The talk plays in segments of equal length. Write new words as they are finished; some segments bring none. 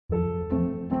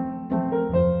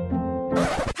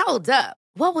Hold up.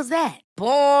 What was that?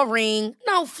 Boring.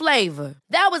 No flavor.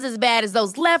 That was as bad as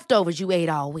those leftovers you ate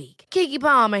all week. Keke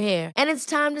Palmer here, and it's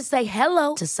time to say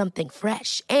hello to something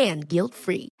fresh and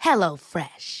guilt-free. Hello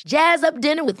Fresh. Jazz up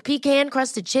dinner with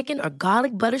pecan-crusted chicken or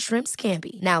garlic butter shrimp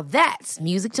scampi. Now that's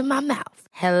music to my mouth.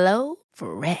 Hello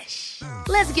Fresh.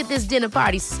 Let's get this dinner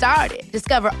party started.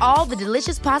 Discover all the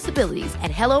delicious possibilities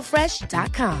at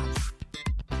hellofresh.com.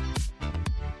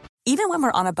 Even when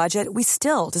we're on a budget, we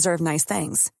still deserve nice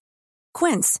things.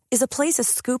 Quince is a place to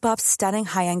scoop up stunning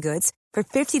high-end goods for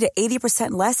 50 to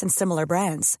 80% less than similar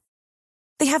brands.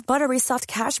 They have buttery soft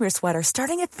cashmere sweaters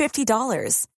starting at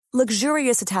 $50,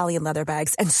 luxurious Italian leather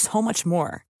bags, and so much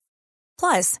more.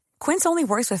 Plus, Quince only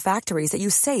works with factories that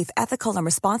use safe, ethical, and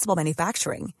responsible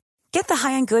manufacturing. Get the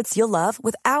high-end goods you'll love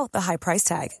without the high price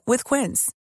tag with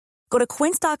Quince. Go to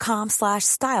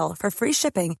quince.com/style for free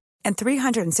shipping and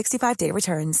 365-day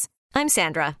returns. I'm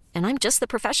Sandra, and I'm just the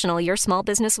professional your small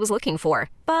business was looking for.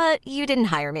 But you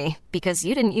didn't hire me because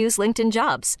you didn't use LinkedIn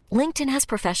Jobs. LinkedIn has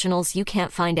professionals you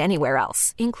can't find anywhere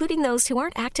else, including those who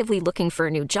aren't actively looking for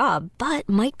a new job, but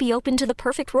might be open to the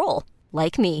perfect role,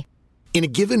 like me. In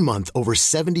a given month, over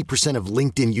 70% of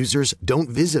LinkedIn users don't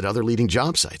visit other leading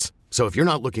job sites. So if you're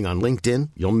not looking on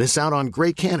LinkedIn, you'll miss out on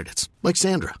great candidates like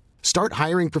Sandra. Start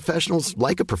hiring professionals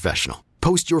like a professional.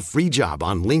 Post your free job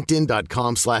on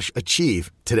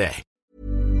linkedin.com/achieve today.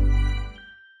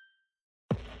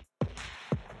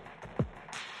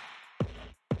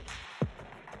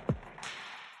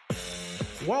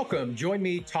 Welcome. Join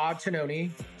me, Todd Tononi,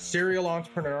 serial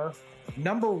entrepreneur,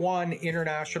 #1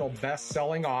 international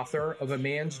best-selling author of A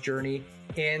Man's Journey,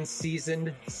 and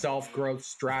seasoned self-growth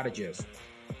strategist.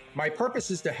 My purpose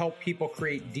is to help people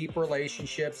create deep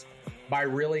relationships by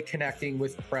really connecting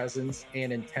with presence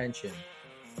and intention.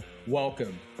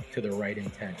 Welcome to The Right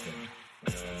Intention.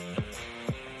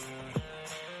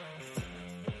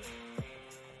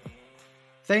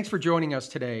 Thanks for joining us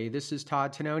today. This is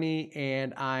Todd Tononi,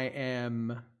 and I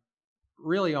am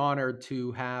really honored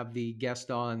to have the guest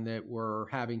on that we're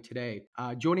having today.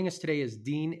 Joining us today is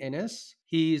Dean Inniss.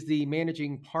 He's the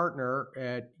managing partner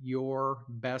at Your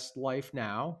Best Life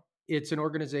Now. It's an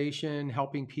organization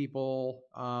helping people.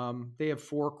 They have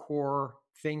 4 core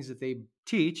things that they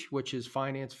teach, which is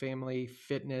finance, family,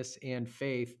 fitness, and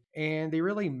faith. And they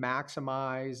really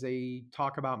they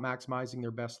talk about maximizing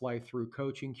their best life through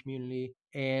coaching, community,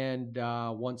 and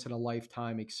once in a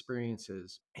lifetime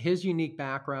experiences. His unique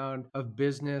background of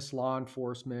business, law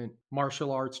enforcement,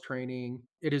 martial arts training,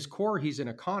 at his core, he's an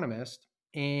economist,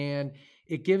 and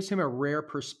it gives him a rare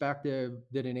perspective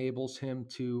that enables him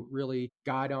to really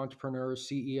guide entrepreneurs,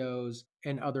 CEOs,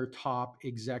 and other top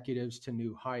executives to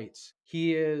new heights.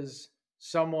 He is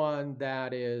someone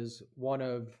that is one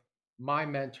of my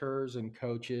mentors and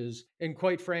coaches, and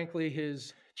quite frankly,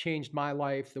 has changed my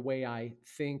life, the way I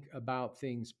think about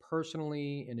things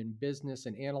personally and in business,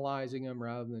 and analyzing them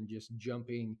rather than just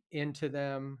jumping into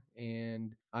them.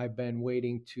 And I've been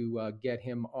waiting to get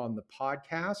him on the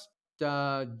podcast.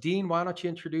 Dean, why don't you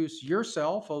introduce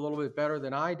yourself a little bit better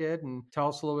than I did and tell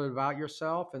us a little bit about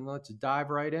yourself, and let's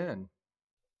dive right in.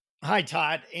 Hi,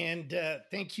 Todd, and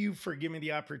thank you for giving me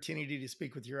the opportunity to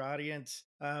speak with your audience.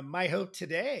 My hope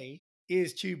today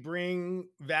is to bring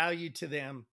value to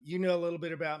them. You know a little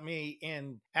bit about me,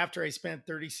 and after I spent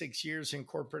 36 years in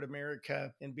corporate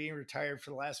America and being retired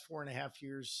for the last 4.5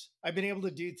 years, I've been able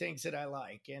to do things that I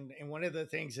like. And one of the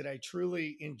things that I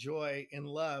truly enjoy and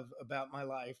love about my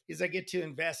life is I get to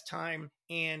invest time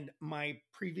and my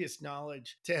previous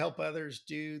knowledge to help others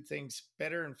do things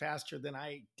better and faster than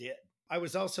I did. I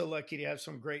was also lucky to have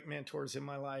some great mentors in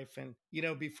my life. And,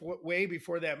 way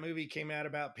before that movie came out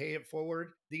about Pay It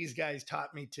Forward, these guys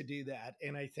taught me to do that.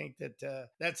 And I think that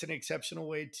that's an exceptional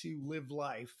way to live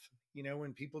life.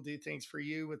 When people do things for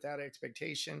you without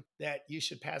expectation, that you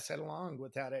should pass that along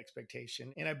without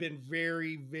expectation. And I've been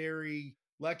very, very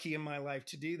lucky in my life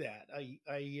to do that.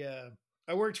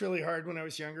 I worked really hard when I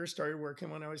was younger, started working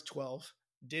when I was 12.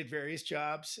 Did various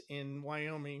jobs in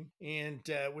Wyoming, and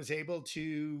was able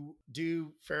to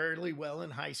do fairly well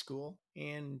in high school,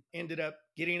 and ended up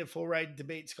getting a full ride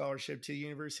debate scholarship to the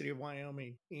University of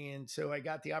Wyoming. And so I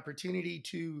got the opportunity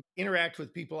to interact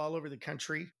with people all over the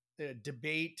country,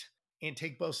 debate, and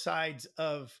take both sides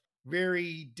of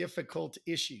very difficult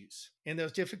issues. And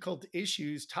those difficult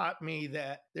issues taught me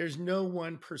that there's no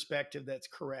one perspective that's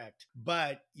correct,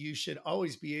 but you should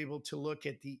always be able to look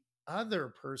at the other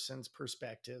person's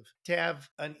perspective, to have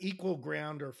an equal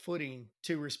ground or footing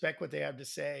to respect what they have to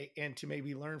say and to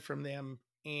maybe learn from them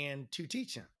and to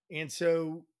teach them. And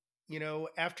so,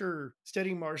 after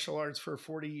studying martial arts for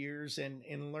 40 years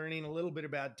and learning a little bit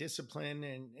about discipline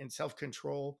and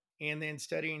self-control and then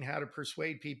studying how to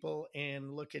persuade people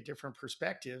and look at different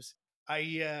perspectives,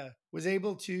 I was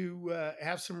able to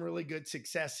have some really good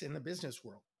success in the business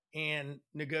world and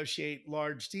negotiate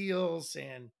large deals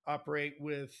and operate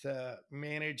with,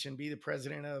 manage and be the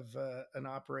president of an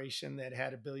operation that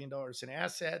had $1 billion in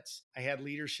assets. I had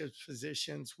leadership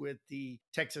positions with the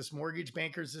Texas Mortgage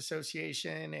Bankers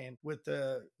Association and with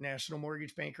the National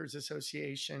Mortgage Bankers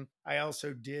Association. I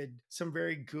also did some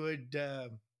very good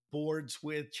boards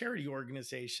with charity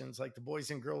organizations like the Boys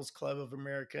and Girls Club of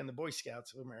America and the Boy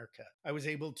Scouts of America. I was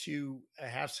able to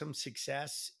have some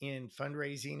success in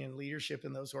fundraising and leadership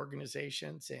in those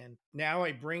organizations. And now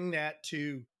I bring that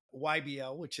to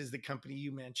YBL, which is the company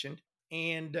you mentioned,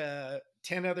 and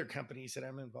 10 other companies that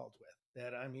I'm involved with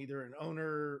that I'm either an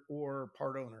owner or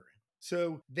part owner in.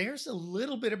 So there's a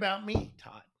little bit about me,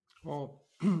 Todd. Well,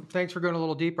 thanks for going a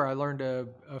little deeper. I learned a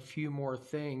few more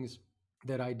things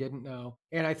that I didn't know,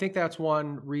 and I think that's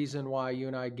one reason why you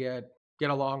and I get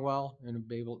along well and have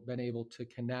been able to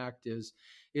connect. Is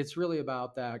it's really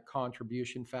about that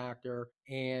contribution factor.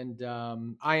 And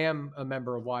I am a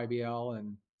member of YBL,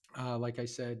 and like I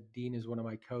said, Dean is one of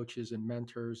my coaches and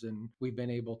mentors, and we've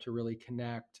been able to really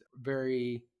connect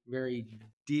very, very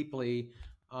deeply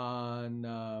on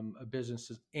a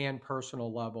business and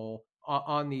personal level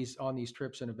on these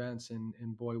trips and events,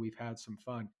 and boy, we've had some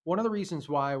fun. One of the reasons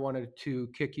why I wanted to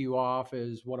kick you off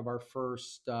as one of our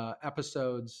first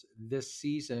episodes this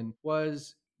season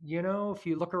was, if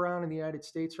you look around in the United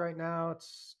States right now,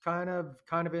 it's kind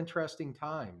of interesting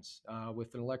times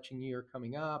with an election year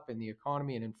coming up and the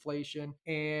economy and inflation,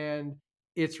 and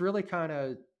it's really kind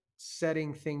of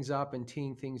setting things up and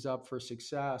teeing things up for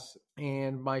success.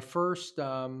 And my first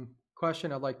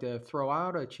question I'd like to throw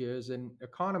out at you as an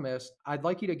economist, I'd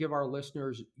like you to give our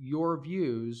listeners your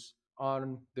views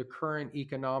on the current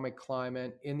economic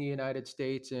climate in the United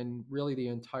States and really the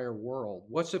entire world.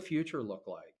 What's the future look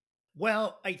like?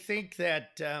 Well, I think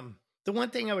that the one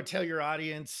thing I would tell your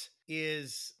audience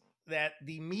is that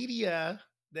the media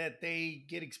that they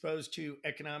get exposed to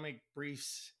economic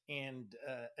briefs and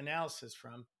analysis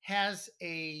from has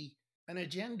an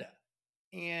agenda.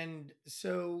 And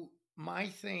so my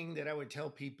thing that I would tell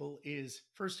people is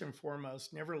first and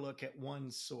foremost, never look at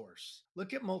one source.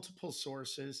 Look at multiple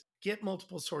sources, get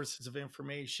multiple sources of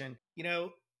information.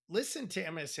 Listen to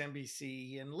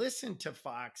MSNBC and listen to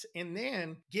Fox, and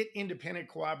then get independent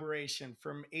cooperation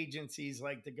from agencies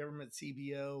like the government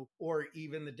CBO or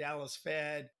even the Dallas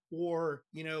Fed or,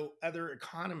 other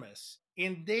economists,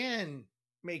 and then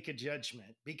make a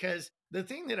judgment. Because the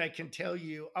thing that I can tell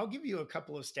you, I'll give you a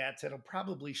couple of stats that'll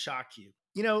probably shock you.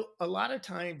 A lot of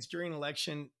times during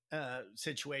election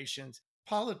situations,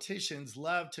 politicians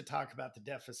love to talk about the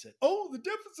deficit. Oh, the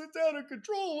deficit's out of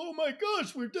control. Oh my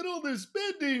gosh, we've done all this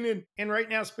spending. And right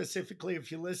now, specifically,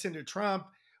 if you listen to Trump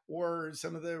or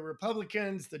some of the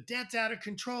Republicans, the debt's out of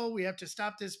control. We have to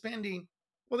stop this spending.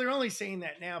 Well, they're only saying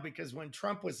that now because when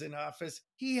Trump was in office,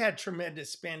 he had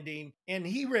tremendous spending and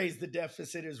he raised the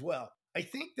deficit as well. I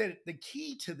think that the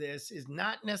key to this is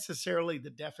not necessarily the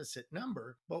deficit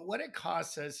number, but what it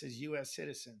costs us as US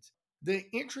citizens. The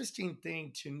interesting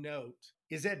thing to note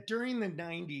is that during the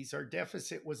 90s, our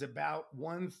deficit was about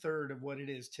 1/3 of what it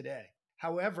is today.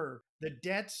 However, the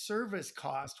debt service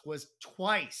cost was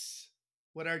twice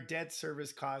what our debt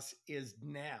service cost is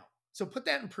now. So put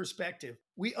that in perspective.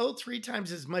 We owe 3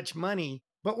 times as much money,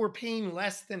 but we're paying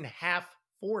less than half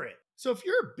for it. So if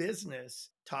you're a business,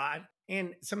 Todd,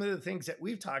 and some of the things that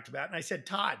we've talked about, and I said,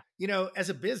 Todd, as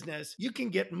a business, you can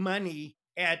get money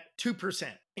at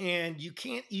 2%, and you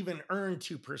can't even earn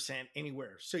 2%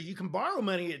 anywhere. So you can borrow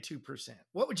money at 2%.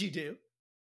 What would you do?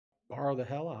 Borrow the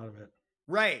hell out of it.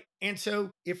 Right. And so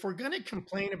if we're going to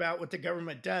complain about what the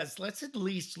government does, let's at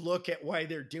least look at why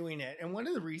they're doing it. And one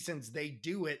of the reasons they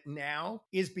do it now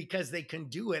is because they can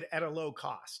do it at a low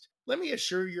cost. Let me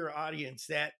assure your audience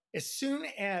that as soon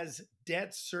as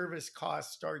debt service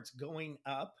cost starts going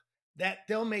up, that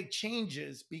they'll make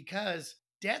changes because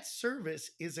debt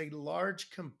service is a large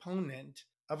component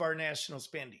of our national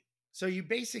spending. So you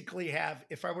basically have,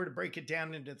 if I were to break it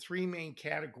down into 3 main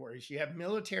categories, you have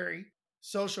military,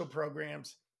 social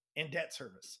programs, and debt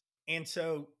service. And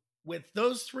so with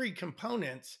those 3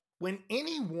 components, when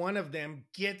any one of them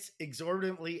gets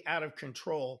exorbitantly out of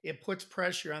control, it puts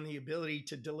pressure on the ability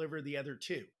to deliver the other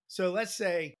 2. So let's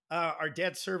say our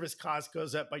debt service cost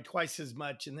goes up by twice as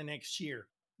much in the next year.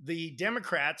 The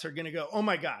Democrats are going to go, oh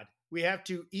my God, we have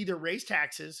to either raise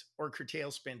taxes or curtail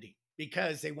spending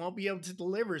because they won't be able to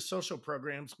deliver social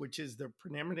programs, which is the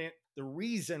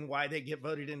reason why they get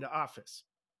voted into office.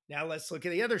 Now let's look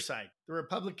at the other side. The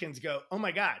Republicans go, oh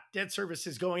my God, debt service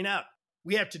is going up.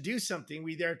 we have to do something.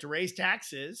 We either have to raise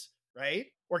taxes, right?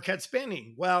 Or cut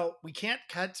spending. Well, we can't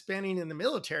cut spending in the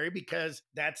military because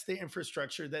that's the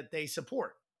infrastructure that they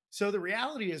support. So the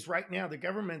reality is right now the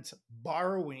government's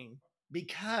borrowing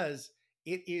because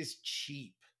it is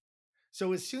cheap.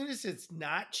 So as soon as it's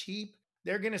not cheap,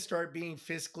 they're going to start being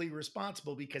fiscally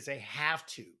responsible because they have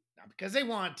to, not because they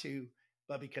want to,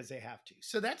 but because they have to.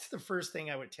 So that's the first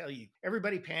thing I would tell you.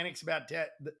 Everybody panics about debt.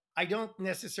 I don't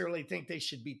necessarily think they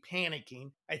should be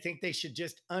panicking. I think they should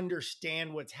just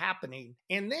understand what's happening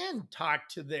and then talk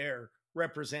to their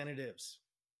representatives.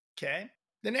 Okay.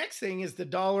 The next thing is the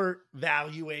dollar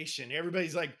valuation.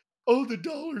 Everybody's like, oh, the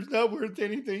dollar's not worth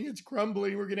anything. It's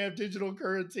crumbling. We're going to have digital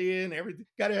currency and everything.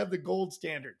 Got to have the gold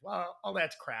standard. Well, all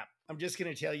that's crap. I'm just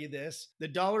going to tell you this. The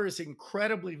dollar is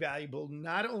incredibly valuable,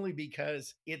 not only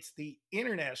because it's the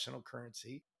international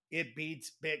currency, it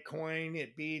beats Bitcoin,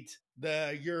 it beats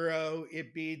the euro,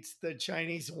 it beats the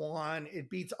Chinese yuan, it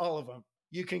beats all of them.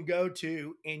 You can go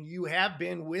to, and you have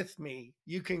been with me,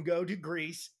 you can go to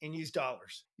Greece and use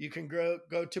dollars. You can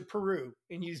go to Peru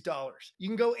and use dollars. You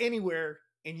can go anywhere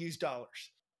and use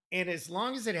dollars. And as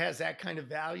long as it has that kind of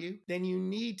value, then you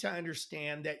need to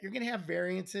understand that you're going to have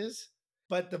variances,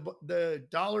 but the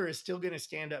dollar is still going to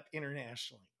stand up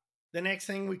internationally. The next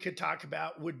thing we could talk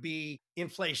about would be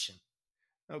inflation.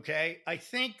 Okay. I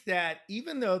think that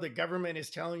even though the government is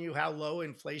telling you how low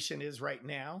inflation is right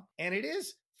now, and it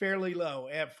is fairly low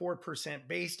at 4%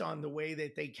 based on the way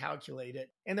that they calculate it,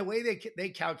 and the way they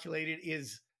calculate it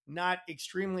is not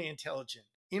extremely intelligent.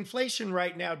 Inflation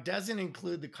right now doesn't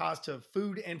include the cost of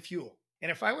food and fuel. And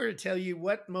if I were to tell you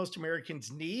what most Americans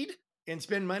need and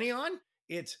spend money on,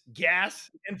 it's gas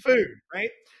and food, right?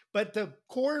 But the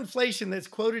core inflation that's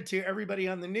quoted to everybody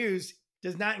on the news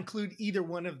does not include either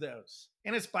one of those.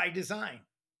 And it's by design.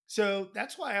 So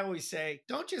that's why I always say,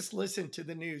 don't just listen to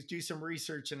the news, do some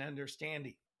research and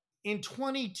understanding. In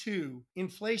 22,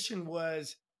 inflation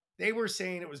they were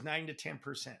saying it was 9 to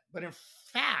 10%. But in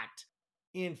fact,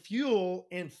 in fuel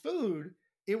and food,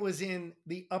 it was in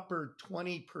the upper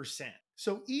 20%.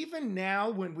 So even now,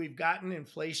 when we've gotten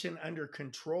inflation under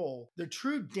control, the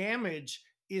true damage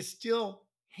is still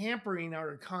hampering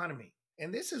our economy.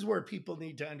 And this is where people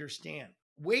need to understand.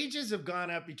 Wages have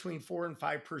gone up between 4 and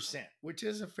 5%, which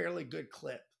is a fairly good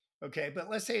clip. Okay, but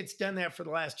let's say it's done that for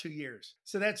the last 2 years.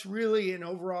 So that's really an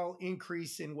overall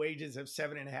increase in wages of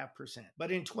 7.5%.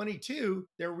 But in 22,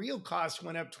 their real costs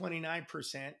went up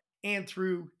 29%. And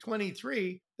through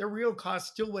 23, their real costs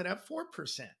still went up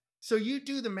 4%. So you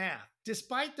do the math.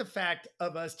 Despite the fact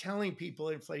of us telling people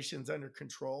inflation's under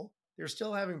control, they're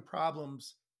still having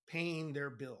problems paying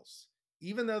their bills,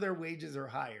 even though their wages are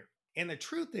higher. And the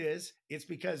truth is, it's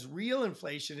because real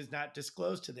inflation is not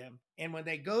disclosed to them. And when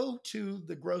they go to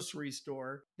the grocery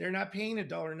store, they're not paying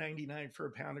 $1.99 for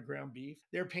a pound of ground beef.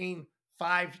 They're paying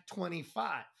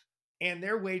 $5.25. And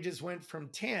their wages went from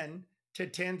 10 to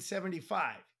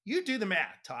 10.75. You do the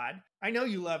math, Todd. I know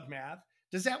you love math.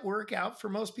 Does that work out for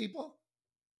most people?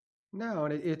 No,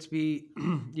 and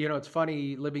it's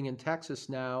funny living in Texas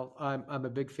now. I'm a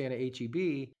big fan of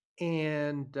HEB,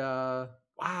 and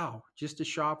wow, just to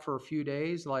shop for a few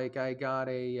days, like I got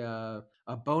a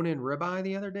bone-in ribeye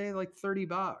the other day, like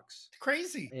 $30, It's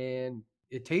crazy. and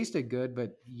it tasted good,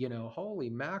 but holy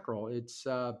mackerel, it's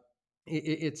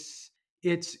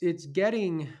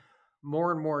getting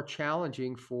more and more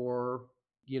challenging for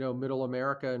middle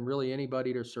America and really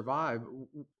anybody to survive.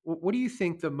 What do you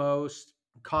think the most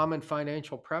common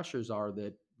financial pressures are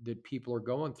that people are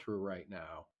going through right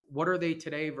now? What are they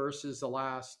today versus the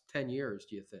last 10 years,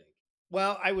 do you think?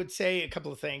 Well, I would say a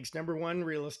couple of things. Number one,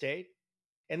 real estate.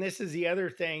 And this is the other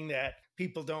thing that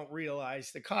people don't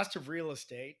realize: the cost of real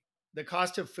estate, the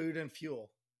cost of food and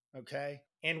fuel, okay,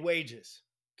 and wages.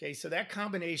 Okay, so that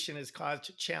combination has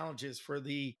caused challenges for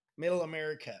the middle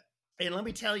America. And let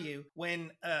me tell you, when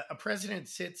a president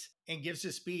sits and gives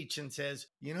a speech and says,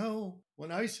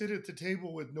 when I sit at the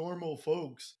table with normal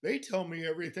folks, they tell me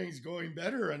everything's going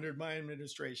better under my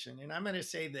administration. And I'm going to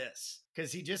say this,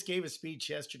 because he just gave a speech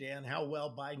yesterday on how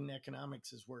well Biden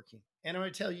economics is working. And I'm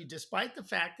going to tell you, despite the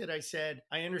fact that I said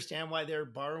I understand why they're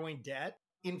borrowing debt,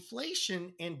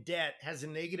 inflation and debt has a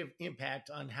negative impact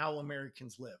on how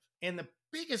Americans live. And the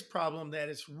biggest problem that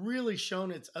has really shown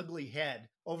its ugly head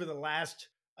over the last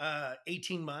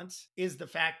 18 months is the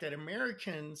fact that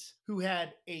Americans who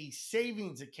had a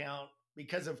savings account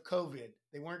because of COVID,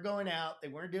 they weren't going out, they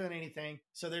weren't doing anything,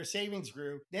 so their savings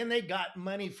grew. Then they got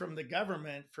money from the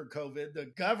government for COVID.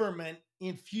 The government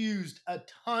infused a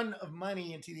ton of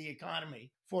money into the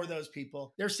economy for those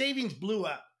people. Their savings blew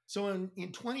up. So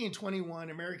in 20 and 21,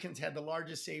 Americans had the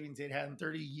largest savings they'd had in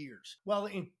 30 years. Well,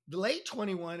 in the late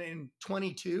 21 and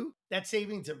 22, that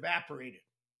savings evaporated.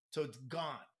 So it's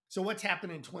gone. So what's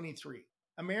happened in 23?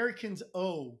 Americans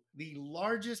owe the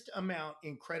largest amount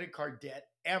in credit card debt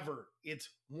ever. It's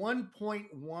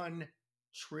 $1.1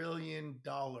 trillion.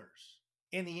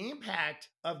 And the impact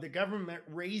of the government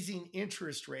raising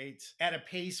interest rates at a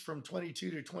pace from 22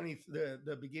 to 20,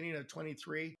 the beginning of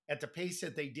 23, at the pace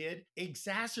that they did,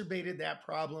 exacerbated that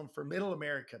problem for middle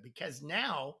America, because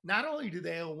now not only do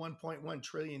they owe $1.1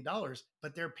 trillion,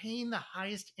 but they're paying the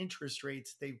highest interest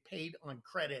rates they've paid on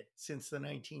credit since the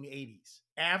 1980s.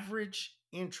 Average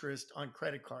interest on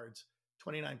credit cards,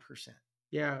 29%.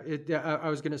 Yeah, I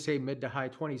was going to say mid to high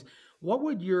 20s. What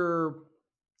would your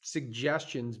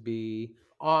suggestions be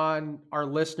on our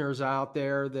listeners out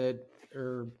there that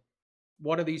are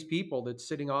one of these people that's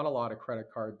sitting on a lot of credit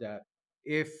card debt?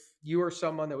 If you are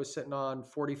someone that was sitting on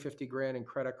 40, 50 grand in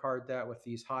credit card debt with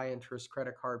these high interest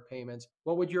credit card payments,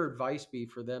 what would your advice be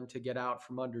for them to get out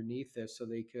from underneath this so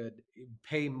they could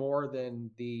pay more than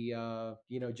the,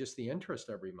 just the interest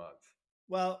every month?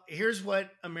 Well, here's what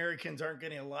Americans aren't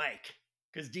going to like,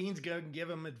 because Dean's going to give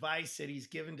them advice that he's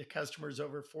given to customers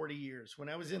over 40 years. When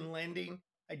I was in lending,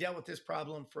 I dealt with this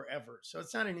problem forever. So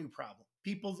it's not a new problem.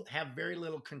 People have very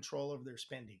little control over their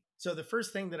spending. So the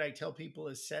first thing that I tell people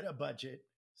is set a budget,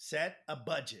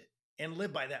 and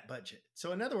live by that budget.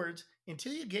 So in other words,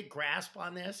 until you get grasp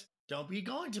on this, don't be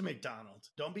going to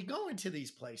McDonald's. Don't be going to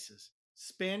these places.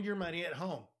 Spend your money at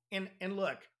home. And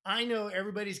look, I know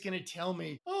everybody's going to tell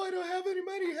me, oh, I don't have any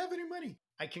money.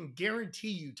 I can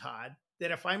guarantee you, Todd,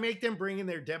 that if I make them bring in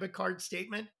their debit card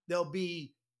statement, they'll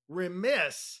be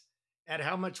remiss at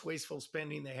how much wasteful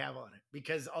spending they have on it,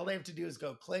 because all they have to do is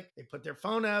go click. They put their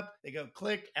phone up, they go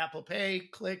click, Apple Pay,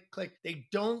 click. They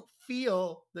don't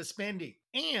feel the spending,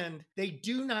 and they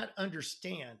do not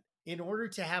understand, in order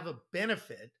to have a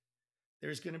benefit,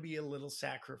 there's going to be a little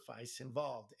sacrifice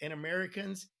involved. And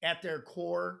Americans at their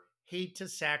core hate to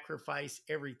sacrifice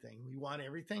everything. We want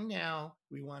everything now.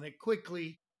 We want it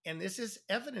quickly. And this is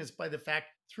evidenced by the fact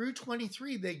through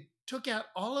 23, they took out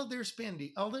all of their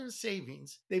spending, all their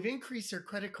savings. They've increased their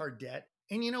credit card debt.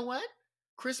 And you know what?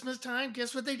 Christmas time,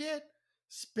 guess what they did?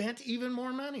 Spent even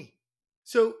more money.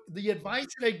 So the advice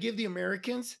that I give the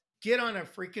Americans, get on a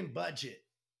freaking budget,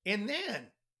 and then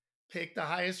pick the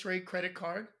highest rate credit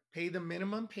card, pay the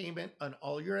minimum payment on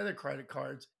all your other credit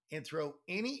cards, and throw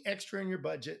any extra in your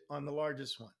budget on the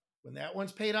largest one. When that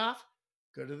one's paid off,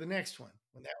 go to the next one.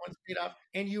 When that one's paid off,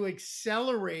 and you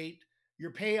accelerate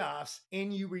your payoffs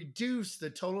and you reduce the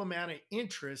total amount of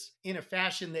interest in a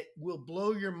fashion that will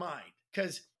blow your mind.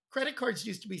 Because credit cards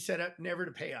used to be set up never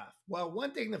to pay off. Well,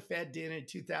 one thing the Fed did in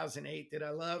 2008 that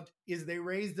I loved is they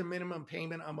raised the minimum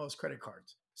payment on most credit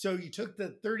cards. So you took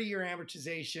the 30-year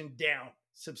amortization down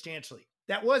substantially.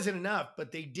 That wasn't enough,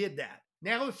 but they did that.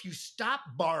 Now, if you stop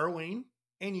borrowing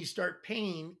and you start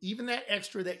paying even that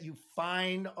extra that you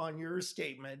find on your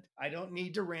statement, I don't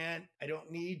need to rent, I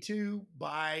don't need to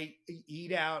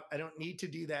eat out, I don't need to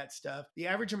do that stuff. The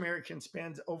average American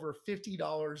spends over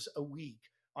 $50 a week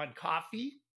on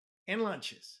coffee and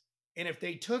lunches. And if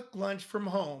they took lunch from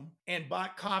home and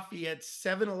bought coffee at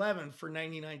 7-Eleven for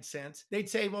 99 cents, they'd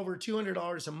save over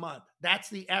 $200 a month. That's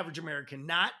the average American,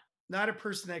 not a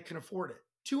person that can afford it.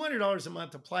 $200 a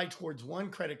month applied towards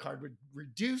one credit card would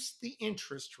reduce the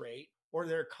interest rate or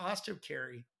their cost of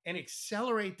carry and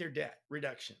accelerate their debt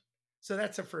reduction. So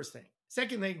that's the first thing.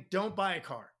 Second thing, don't buy a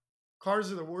car.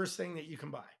 Cars are the worst thing that you can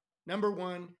buy. Number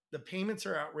one, the payments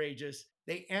are outrageous.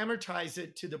 They amortize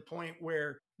it to the point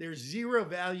where there's zero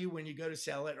value when you go to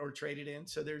sell it or trade it in.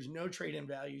 So there's no trade-in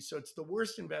value. So it's the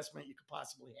worst investment you could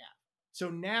possibly have. So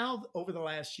now over the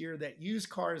last year that used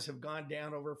cars have gone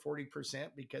down over 40%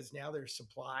 because now there's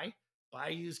supply. Buy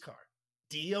a used car.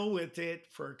 Deal with it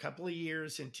for a couple of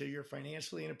years until you're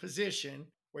financially in a position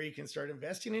where you can start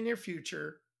investing in your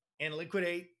future and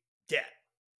liquidate debt.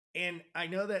 And I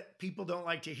know that people don't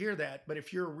like to hear that, but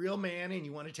if you're a real man and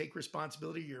you want to take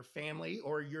responsibility of your family,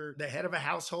 or you're the head of a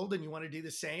household and you want to do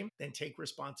the same, then take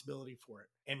responsibility for it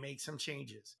and make some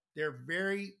changes. They're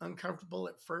very uncomfortable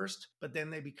at first, but then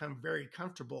they become very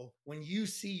comfortable. When you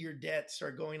see your debt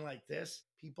start going like this,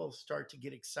 people start to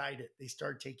get excited. They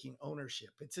start taking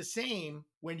ownership. It's the same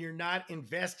when you're not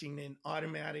investing in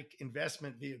automatic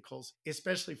investment vehicles,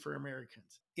 especially for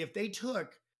Americans. If they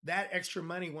took that extra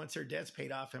money once their debt's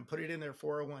paid off and put it in their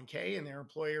 401k and their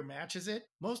employer matches it,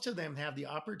 most of them have the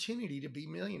opportunity to be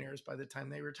millionaires by the time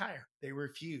they retire. They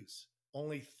refuse.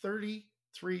 Only 33%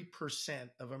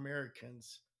 of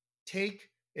Americans take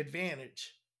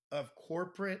advantage of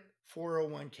corporate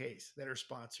 401ks that are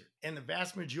sponsored, and the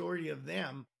vast majority of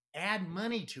them add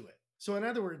money to it. So, in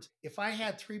other words, if I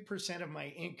had 3% of my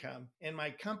income and my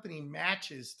company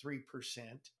matches 3%,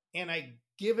 and I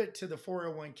give it to the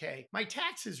 401k, my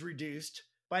tax is reduced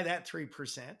by that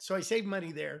 3%. So I save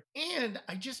money there. And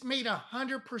I just made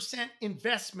 100%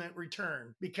 investment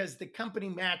return because the company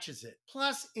matches it,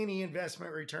 plus any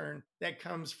investment return that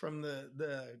comes from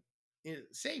the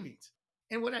savings.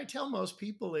 And what I tell most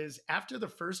people is after the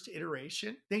first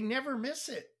iteration, they never miss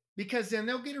it because then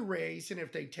they'll get a raise. And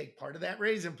if they take part of that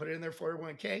raise and put it in their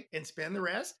 401k and spend the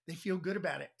rest, they feel good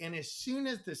about it. And as soon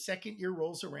as the second year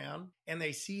rolls around and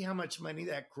they see how much money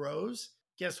that grows,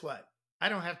 guess what? I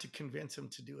don't have to convince them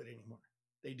to do it anymore.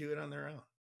 They do it on their own.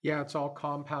 Yeah, it's all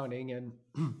compounding. And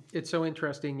it's so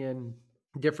interesting in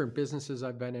different businesses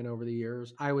I've been in over the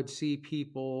years. I would see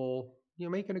people,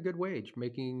 making a good wage,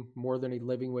 making more than a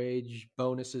living wage,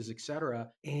 bonuses, etc.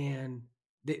 And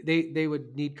they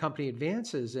would need company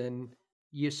advances. And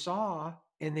you saw,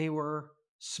 and they were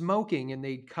smoking, and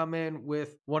they'd come in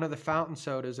with one of the fountain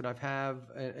sodas. And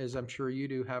as I'm sure you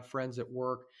do, have friends at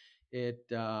work at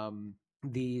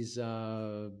these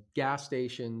gas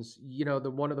stations.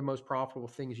 The one of the most profitable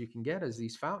things you can get is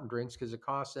these fountain drinks, because it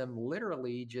costs them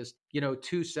literally just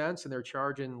 2 cents, and they're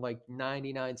charging like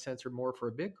 99 cents or more for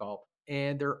a big gulp,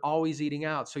 and they're always eating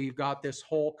out. So you've got this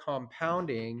whole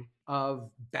compounding of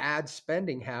bad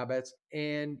spending habits.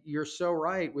 And you're so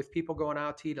right, with people going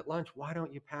out to eat at lunch, why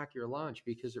don't you pack your lunch?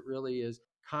 Because it really is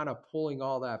kind of pulling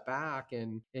all that back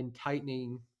and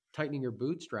tightening your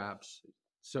bootstraps,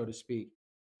 so to speak.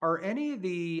 Are any of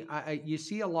you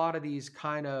see a lot of these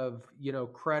kind of,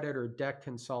 credit or debt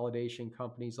consolidation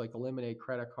companies like eliminate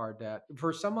credit card debt.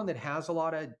 For someone that has a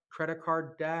lot of credit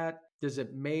card debt, does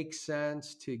it make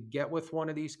sense to get with one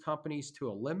of these companies to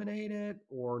eliminate it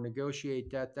or negotiate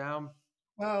debt down?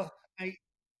 Well,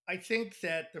 I think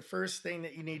that the first thing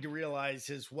that you need to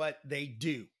realize is what they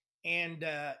do. And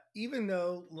even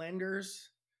though lenders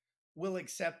will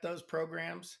accept those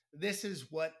programs, this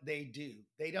is what they do.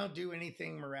 They don't do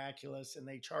anything miraculous and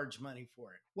they charge money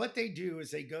for it. What they do is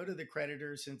they go to the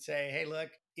creditors and say, hey, look,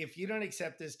 if you don't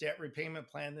accept this debt repayment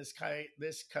plan, this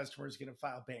customer is going to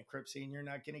file bankruptcy and you're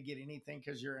not going to get anything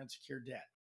because you're unsecured debt.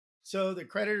 So the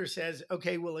creditor says,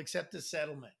 okay, we'll accept the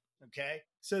settlement. Okay.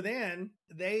 So then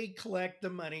they collect the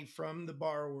money from the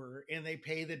borrower and they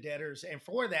pay the debtors. And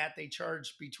for that, they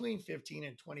charge between 15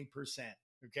 and 20%.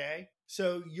 Okay.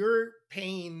 So you're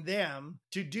paying them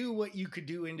to do what you could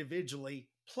do individually.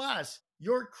 Plus,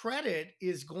 your credit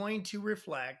is going to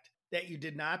reflect that you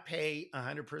did not pay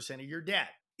 100% of your debt.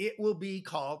 It will be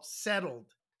called settled.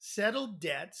 Settled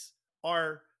debts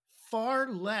are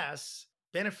far less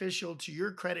beneficial to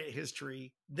your credit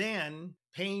history than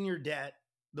paying your debt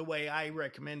the way I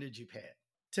recommended you pay it.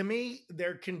 To me,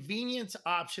 they're convenience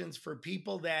options for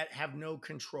people that have no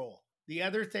control. The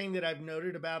other thing that I've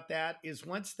noted about that is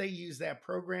once they use that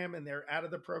program and they're out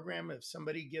of the program, if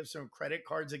somebody gives them credit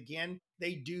cards again,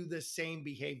 they do the same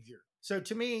behavior. So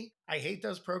to me, I hate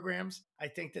those programs. I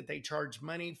think that they charge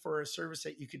money for a service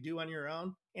that you could do on your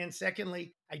own. And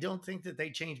secondly, I don't think that they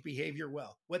change behavior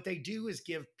well. What they do is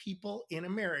give people in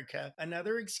America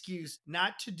another excuse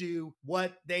not to do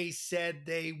what they said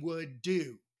they would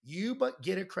do. You but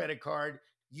get a credit card,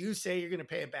 you say you're going to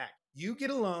pay it back. You get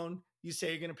a loan, you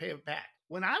say you're going to pay it back.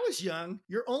 When I was young,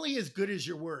 you're only as good as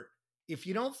your word. If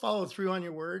you don't follow through on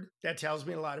your word, that tells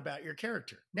me a lot about your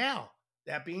character. Now,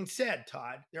 that being said,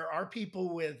 Todd, there are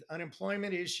people with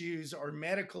unemployment issues or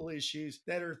medical issues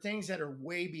that are things that are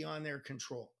way beyond their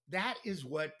control. That is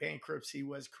what bankruptcy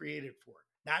was created for.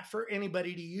 Not for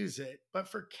anybody to use it, but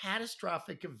for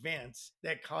catastrophic events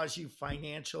that cause you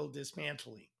financial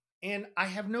dismantling. And I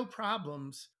have no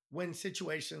problems when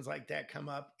situations like that come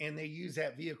up and they use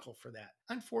that vehicle for that.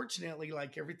 Unfortunately,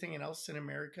 like everything else in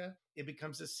America, it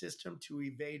becomes a system to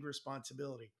evade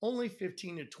responsibility. Only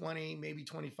 15 to 20, maybe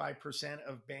 25%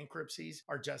 of bankruptcies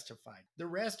are justified. The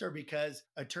rest are because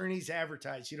attorneys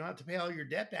advertise you don't have to pay all your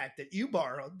debt back that you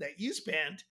borrowed, that you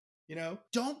spent.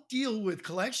 Don't deal with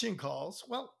collection calls.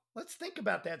 Well, let's think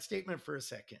about that statement for a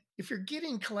second. If you're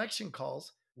getting collection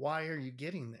calls, why are you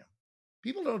getting them?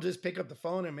 People don't just pick up the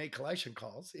phone and make collection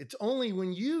calls. It's only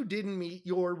when you didn't meet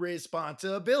your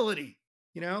responsibility,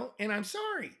 and I'm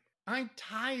sorry. I'm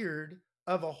tired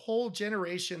of a whole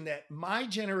generation that my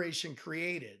generation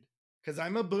created because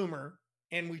I'm a boomer.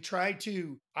 And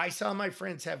I saw my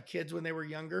friends have kids when they were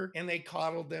younger and they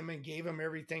coddled them and gave them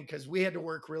everything because we had to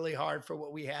work really hard for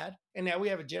what we had. And now we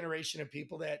have a generation of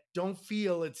people that don't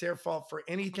feel it's their fault for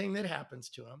anything that happens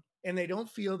to them. And they don't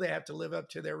feel they have to live up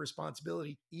to their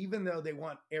responsibility, even though they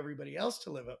want everybody else to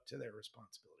live up to their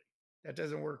responsibility. That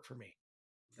doesn't work for me.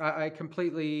 I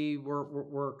completely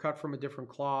we're cut from a different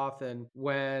cloth. And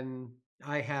when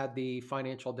I had the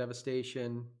financial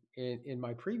devastation in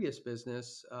my previous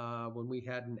business, when we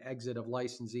had an exit of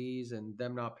licensees and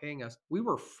them not paying us, we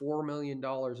were $4 million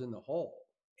in the hole.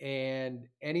 And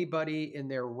anybody in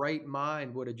their right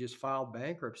mind would have just filed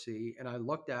bankruptcy. And I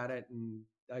looked at it and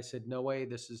I said, no way,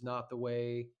 this is not the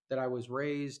way that I was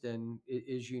raised. And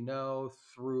as you know,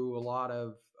 through a lot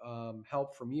of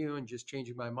help from you and just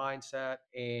changing my mindset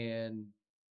and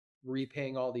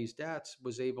repaying all these debts,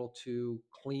 was able to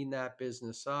clean that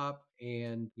business up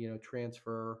and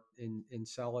transfer and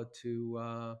sell it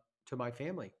to my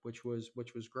family, which was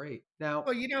great. Now,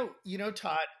 Well,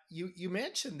 Todd, you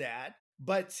mentioned that,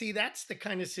 but see, that's the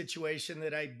kind of situation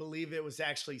that I believe it was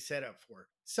actually set up for.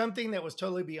 Something that was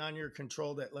totally beyond your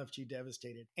control that left you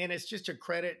devastated. And it's just a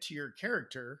credit to your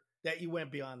character that you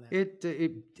went beyond that.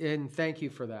 it and thank you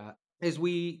for that. As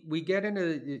we get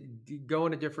into go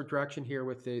in a different direction here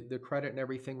with the credit and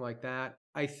everything like that,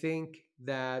 I think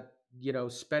that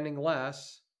spending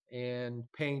less and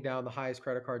paying down the highest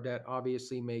credit card debt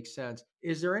obviously makes sense.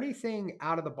 Is there anything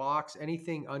out of the box,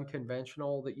 anything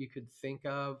unconventional that you could think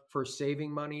of for saving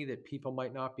money that people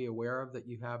might not be aware of that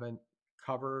you haven't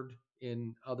covered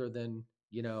in other than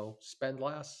spend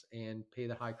less and pay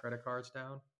the high credit cards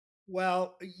down?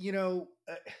 Well,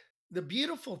 the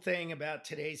beautiful thing about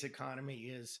today's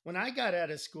economy is when I got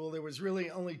out of school, there was really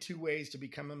only two ways to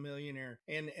become a millionaire.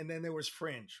 And then there was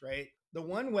fringe, right? The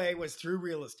one way was through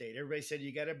real estate. Everybody said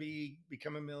you got to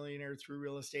become a millionaire through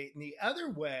real estate. And the other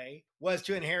way was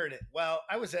to inherit it. Well,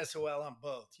 I was SOL on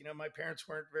both. My parents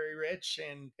weren't very rich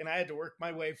and I had to work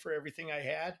my way for everything I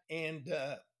had. And,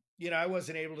 I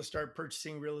wasn't able to start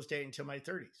purchasing real estate until my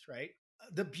 30s, right?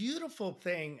 The beautiful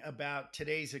thing about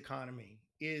today's economy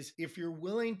is if you're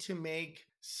willing to make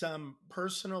some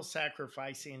personal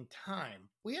sacrifice in time,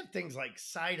 we have things like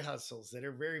side hustles that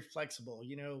are very flexible,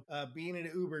 being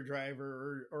an Uber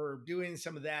driver or doing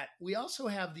some of that. We also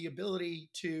have the ability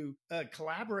to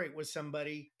collaborate with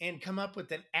somebody and come up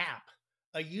with an app,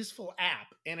 a useful app,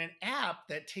 and an app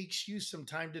that takes you some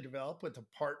time to develop with a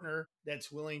partner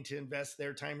that's willing to invest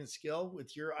their time and skill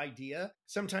with your idea.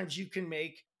 Sometimes you can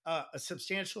make a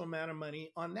substantial amount of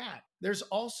money on that. There's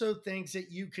also things that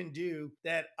you can do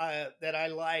that I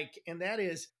like, and that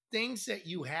is things that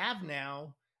you have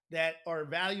now that are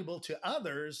valuable to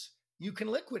others. You can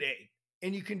liquidate,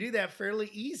 and you can do that fairly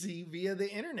easy via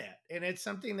the internet. And it's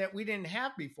something that we didn't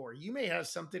have before. You may have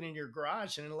something in your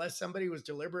garage, and unless somebody was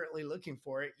deliberately looking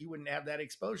for it, you wouldn't have that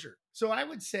exposure. So I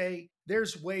would say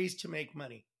there's ways to make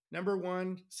money. Number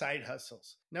one, side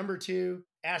hustles. Number two,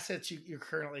 assets you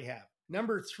currently have.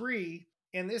 Number three,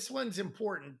 and this one's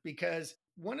important because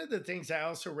one of the things I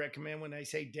also recommend when I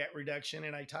say debt reduction,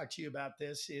 and I talk to you about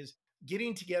this, is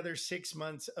getting together 6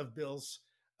 months of bills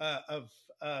of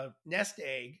nest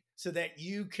egg so that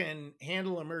you can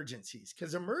handle emergencies,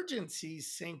 because emergencies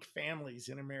sink families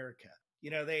in America.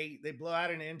 They blow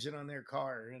out an engine on their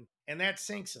car and that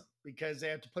sinks them because they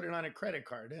have to put it on a credit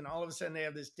card. And all of a sudden they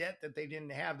have this debt that they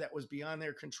didn't have that was beyond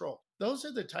their control. Those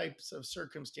are the types of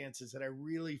circumstances that I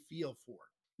really feel for.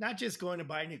 Not just going to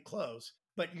buy new clothes,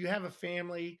 but you have a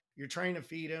family, you're trying to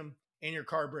feed them, and your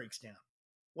car breaks down.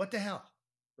 What the hell,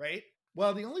 right?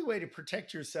 Well, the only way to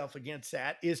protect yourself against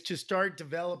that is to start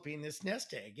developing this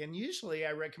nest egg. And usually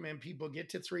I recommend people get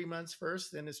to 3 months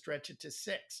first, then to stretch it to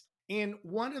 6. And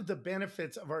one of the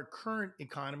benefits of our current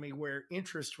economy where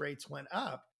interest rates went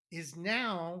up is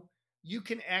now you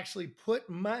can actually put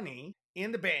money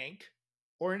in the bank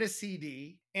or in a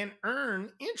CD and earn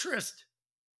interest.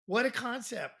 What a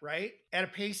concept, right? At a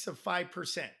pace of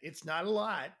 5%. It's not a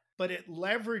lot, but it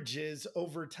leverages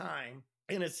over time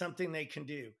and it's something they can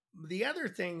do. The other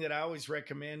thing that I always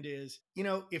recommend is,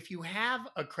 if you have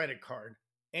a credit card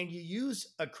and you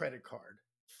use a credit card,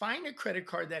 find a credit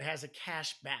card that has a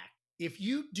cash back. If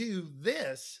you do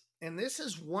this, and this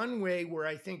is one way where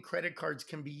I think credit cards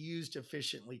can be used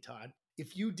efficiently, Todd.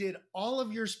 If you did all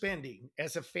of your spending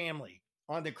as a family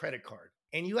on the credit card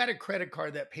and you had a credit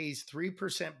card that pays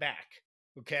 3% back,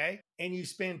 okay? And you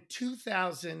spend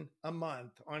 $2,000 a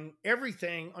month on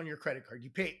everything on your credit card.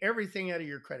 You pay everything out of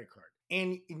your credit card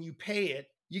and you pay it,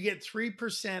 you get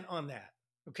 3% on that,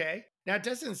 okay? Now it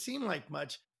doesn't seem like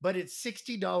much, but it's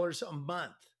 $60 a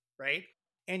month, right?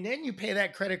 And then you pay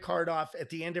that credit card off at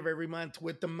the end of every month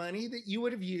with the money that you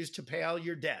would have used to pay all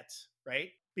your debts, right?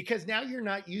 Because now you're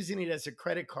not using it as a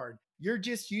credit card. You're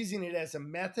just using it as a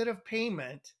method of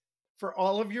payment for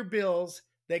all of your bills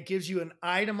that gives you an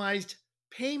itemized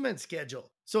payment schedule.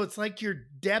 So it's like your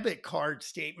debit card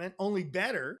statement, only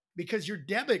better because your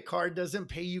debit card doesn't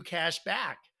pay you cash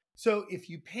back. So if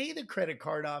you pay the credit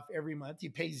card off every month, you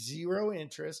pay zero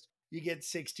interest, you get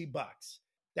 $60.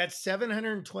 That's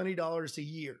 $720 a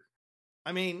year.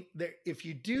 I mean, if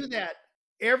you do that,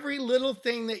 every little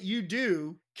thing that you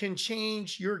do can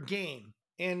change your game.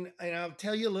 And I'll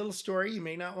tell you a little story. You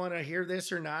may not want to hear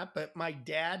this or not, but my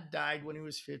dad died when he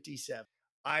was 57.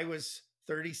 I was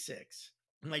 36.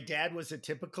 My dad was a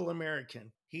typical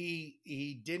American.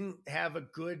 He didn't have a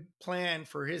good plan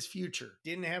for his future,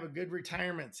 didn't have a good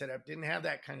retirement setup, didn't have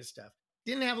that kind of stuff.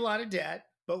 Didn't have a lot of debt,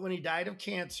 but when he died of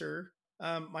cancer,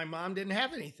 my mom didn't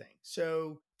have anything.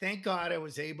 So thank God I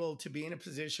was able to be in a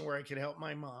position where I could help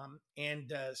my mom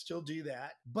and still do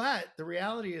that. But the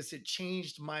reality is it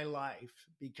changed my life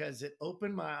because it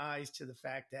opened my eyes to the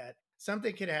fact that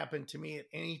something could happen to me at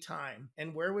any time.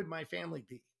 And where would my family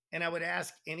be? And I would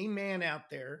ask any man out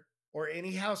there or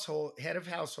any household, head of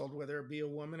household, whether it be a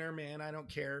woman or a man, I don't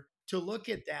care, to look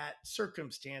at that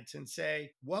circumstance and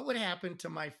say, what would happen to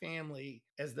my family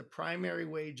as the primary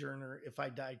wage earner if I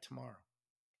died tomorrow?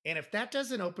 And if that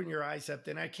doesn't open your eyes up,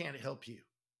 then I can't help you.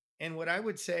 And what I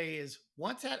would say is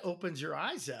once that opens your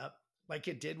eyes up, like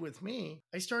it did with me,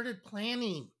 I started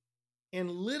planning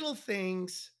and little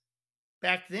things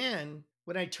back then.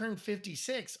 When I turned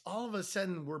 56, all of a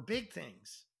sudden were big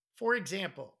things. For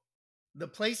example, the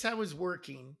place I was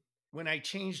working when I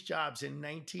changed jobs in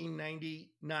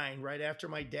 1999, right after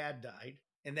my dad died,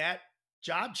 and that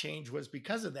job change was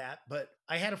because of that, but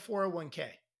I had a 401k.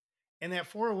 And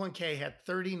that 401k had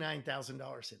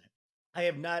 $39,000 in it. I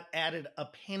have not added a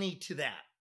penny to that.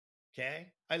 Okay.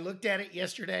 I looked at it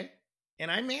yesterday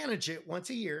and I manage it once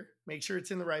a year, make sure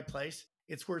it's in the right place.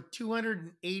 It's worth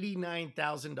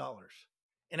 $289,000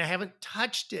 and I haven't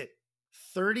touched it.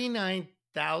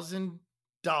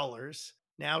 $39,000,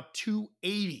 now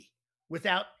 $280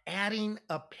 without adding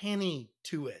a penny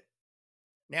to it.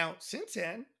 Now, since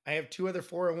then, I have two other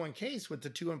 401ks with the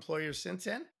two employers since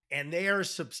then, and they are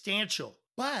substantial.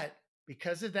 But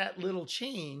because of that little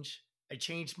change, I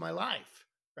changed my life,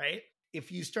 right?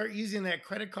 If you start using that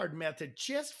credit card method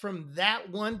just from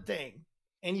that one thing,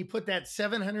 and you put that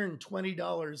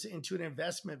 $720 into an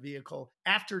investment vehicle,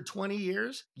 after 20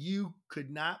 years, you could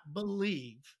not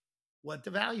believe what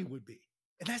the value would be.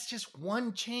 And that's just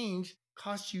one change,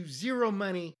 costs you zero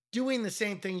money doing the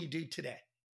same thing you do today.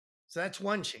 So that's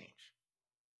one change.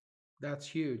 That's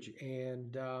huge.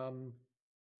 And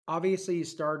obviously, you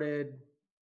started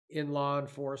in law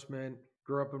enforcement,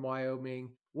 grew up in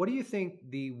Wyoming. What do you think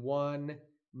the one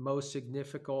most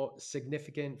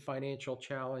significant financial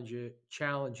challenge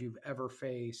you've ever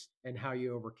faced and how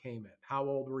you overcame it? How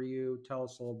old were you? Tell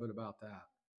us a little bit about that.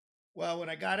 Well, when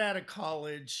I got out of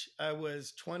college, I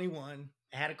was 21.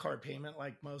 I had a car payment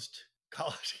like most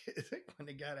college kids when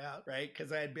they got out, right?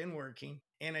 Because I had been working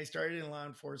and I started in law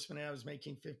enforcement and I was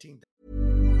making $15,000.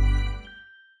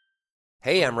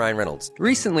 Hey, I'm Ryan Reynolds.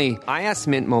 Recently, I asked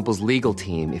Mint Mobile's legal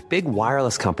team if big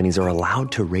wireless companies are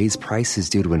allowed to raise prices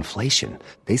due to inflation.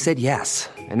 They said yes.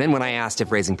 And then when I asked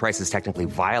if raising prices technically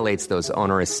violates those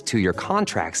onerous two-year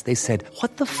contracts, they said,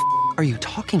 "What the f*** are you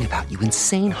talking about, you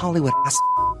insane Hollywood ass?"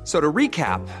 So to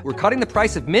recap, we're cutting the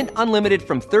price of Mint Unlimited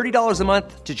from $30 a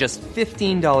month to just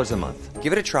 $15 a month.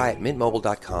 Give it a try at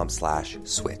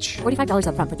mintmobile.com/switch. $45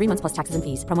 up front for 3 months plus taxes and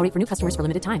fees. Promo rate for new customers for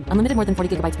limited time. Unlimited more than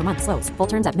 40 gigabytes per month. Slows full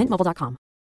terms at mintmobile.com.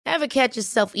 Ever catch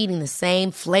yourself eating the same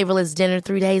flavorless dinner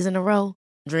 3 days in a row?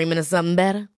 Dreaming of something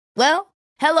better? Well,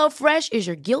 HelloFresh is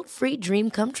your guilt-free dream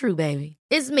come true, baby.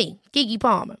 It's me, Keke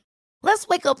Palmer. Let's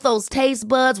wake up those taste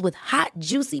buds with hot,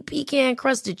 juicy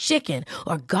pecan-crusted chicken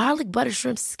or garlic butter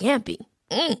shrimp scampi.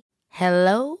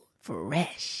 Hello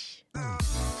Fresh.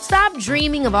 Stop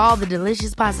dreaming of all the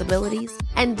delicious possibilities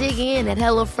and dig in at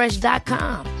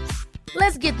HelloFresh.com.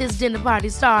 Let's get this dinner party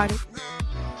started.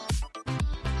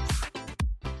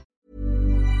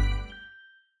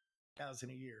 A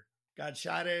year. Got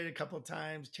shot at a couple of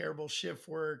times, terrible shift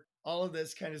work, all of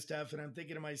this kind of stuff. And I'm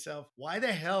thinking to myself, why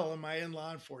the hell am I in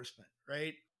law enforcement,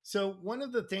 right? So one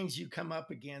of the things you come up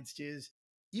against is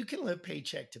you can live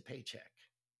paycheck to paycheck.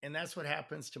 And that's what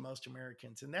happens to most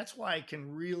Americans. And that's why I can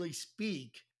really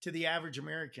speak to the average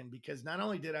American, because not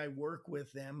only did I work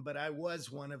with them, but I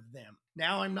was one of them.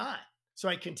 Now I'm not. So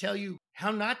I can tell you how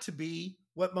not to be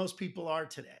what most people are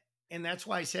today. And that's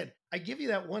why I said, I give you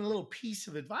that one little piece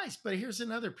of advice, but here's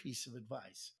another piece of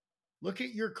advice. Look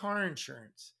at your car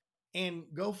insurance and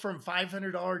go from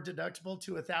 $500 deductible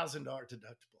to $1,000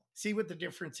 deductible. See what the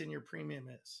difference in your premium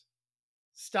is.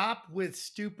 Stop with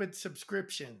stupid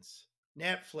subscriptions,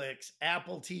 Netflix,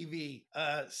 Apple TV,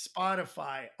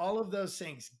 Spotify, all of those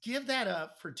things. Give that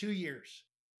up for 2 years.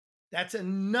 That's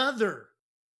another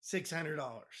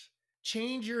 $600.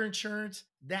 change your insurance.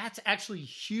 That's actually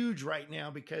huge right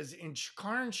now because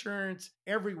car insurance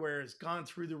everywhere has gone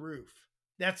through the roof.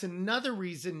 That's another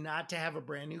reason not to have a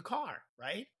brand new car,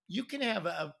 right? You can have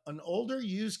an older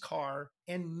used car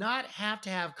and not have to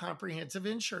have comprehensive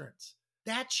insurance.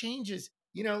 That changes.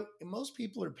 Most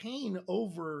people are paying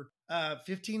over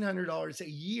 $1,500 a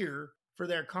year for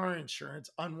their car insurance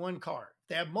on one car. If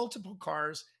they have multiple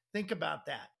cars, think about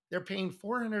that. They're paying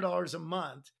 $400 a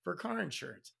month for car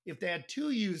insurance. If they had 2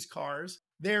 used cars,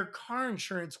 their car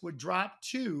insurance would drop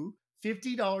to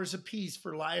 $50 a piece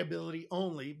for liability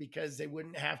only because they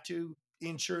wouldn't have to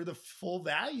insure the full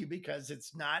value because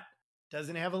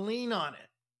doesn't have a lien on it.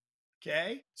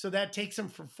 Okay. So that takes them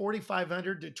from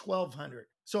 4,500 to 1,200.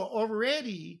 So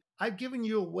already I've given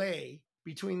you a way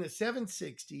between the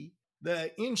 760,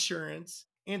 the insurance,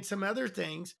 and some other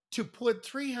things to put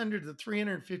 $300 to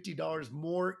 $350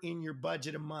 more in your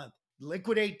budget a month.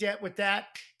 Liquidate debt with that.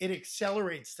 It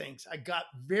accelerates things. I got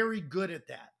very good at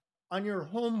that. On your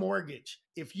home mortgage,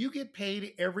 if you get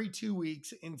paid every 2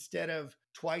 weeks instead of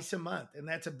twice a month, and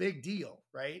that's a big deal,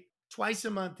 right? Twice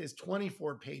a month is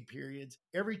 24 pay periods.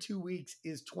 Every 2 weeks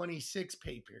is 26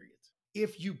 pay periods.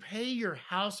 If you pay your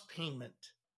house payment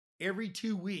every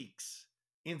 2 weeks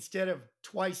instead of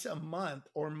twice a month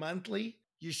or monthly,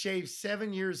 you shave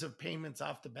 7 years of payments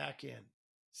off the back end.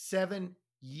 7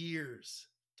 years,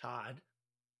 Todd.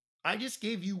 I just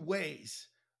gave you ways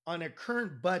on a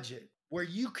current budget where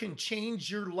you can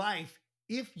change your life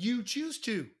if you choose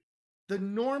to. The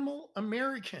normal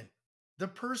American, the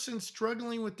person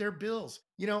struggling with their bills.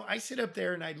 I sit up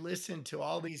there and I listen to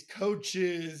all these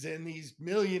coaches and these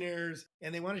millionaires,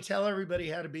 and they want to tell everybody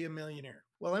how to be a millionaire.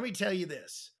 Well, let me tell you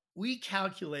this. We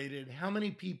calculated how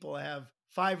many people have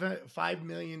 $5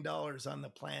 million on the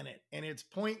planet, and it's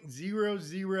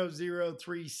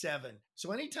 0.00037.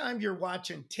 So anytime you're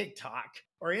watching TikTok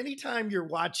or anytime you're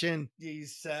watching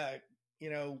these,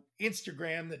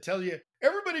 Instagram that tell you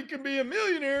everybody can be a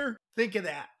millionaire, think of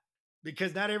that,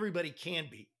 because not everybody can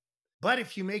be. But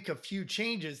if you make a few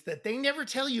changes that they never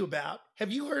tell you about,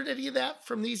 have you heard any of that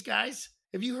from these guys?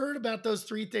 Have you heard about those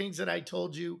 3 things that I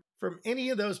told you from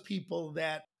any of those people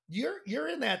that you're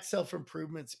in that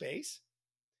self-improvement space?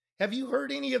 Have you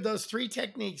heard any of those 3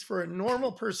 techniques for a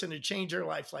normal person to change their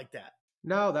life like that?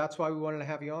 No, that's why we wanted to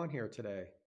have you on here today.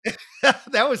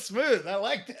 That was smooth. I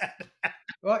like that.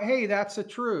 Well, hey, that's the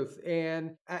truth.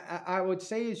 And I would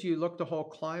say, as you look the whole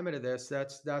climate of this,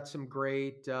 that's some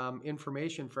great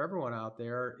information for everyone out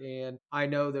there. And I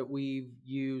know that we've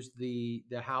used the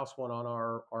house one on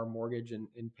our mortgage and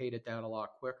paid it down a lot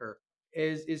quicker.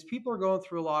 As people are going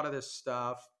through a lot of this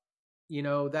stuff,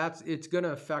 it's going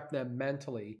to affect them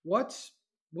mentally. What's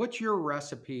your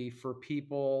recipe for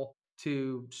people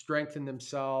to strengthen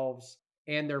themselves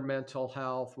and their mental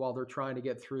health while they're trying to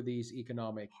get through these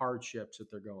economic hardships that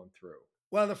they're going through?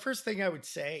 Well, the first thing I would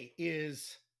say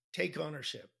is take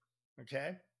ownership.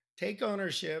 Okay. Take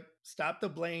ownership, stop the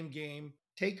blame game,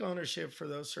 take ownership for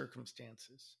those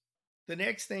circumstances. The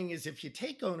next thing is if you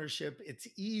take ownership, it's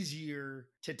easier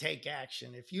to take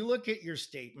action. If you look at your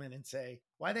statement and say,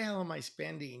 why the hell am I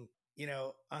spending,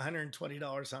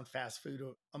 $120 on fast food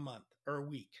a month or a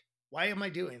week? Why am I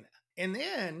doing that? And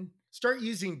then start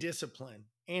using discipline.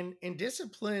 And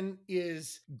discipline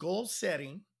is goal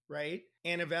setting, right?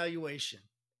 And evaluation.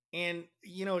 And,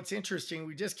 it's interesting.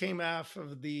 We just came off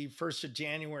of the 1st of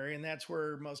January, and that's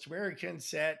where most Americans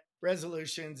set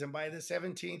resolutions. And by the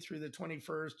 17th through the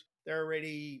 21st, they're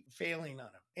already failing on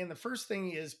them. And the first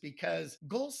thing is because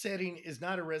goal setting is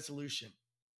not a resolution.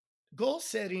 Goal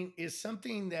setting is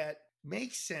something that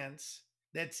makes sense,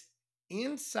 that's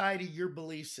inside of your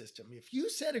belief system. If you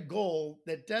set a goal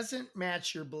that doesn't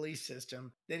match your belief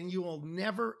system, then you will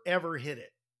never, ever hit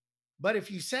it. But if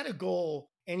you set a goal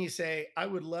and you say, I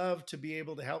would love to be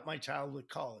able to help my child with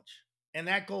college, and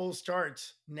that goal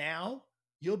starts now,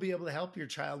 you'll be able to help your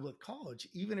child with college,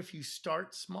 even if you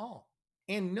start small.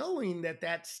 And knowing that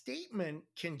that statement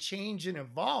can change and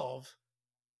evolve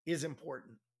is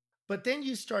important. But then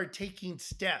you start taking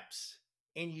steps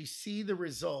and you see the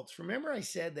results. Remember, I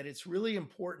said that it's really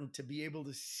important to be able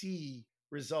to see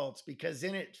results because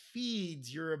then it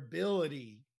feeds your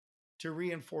ability to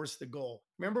reinforce the goal.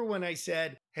 Remember when I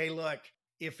said, hey, look,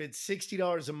 if it's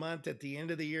 $60 a month at the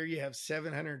end of the year, you have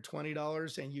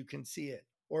 $720 and you can see it.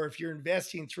 Or if you're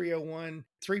investing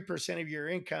 3% of your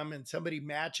income and somebody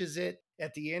matches it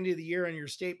at the end of the year on your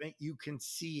statement, you can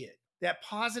see it. That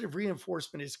positive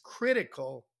reinforcement is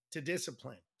critical to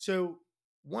discipline. So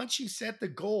once you set the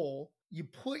goal, you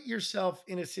put yourself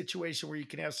in a situation where you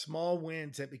can have small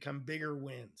wins that become bigger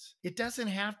wins. It doesn't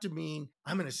have to mean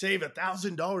I'm going to save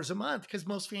 $1,000 a month, because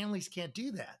most families can't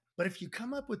do that. But if you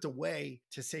come up with a way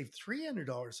to save $300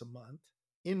 a month,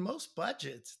 in most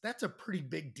budgets, that's a pretty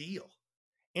big deal.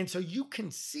 And so you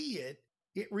can see it,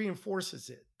 it reinforces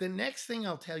it. The next thing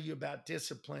I'll tell you about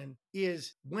discipline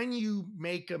is when you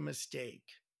make a mistake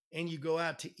and you go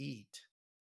out to eat,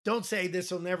 don't say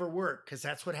this will never work, because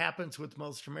that's what happens with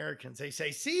most Americans. They say,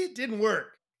 see, it didn't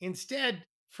work. Instead,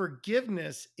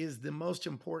 forgiveness is the most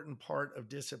important part of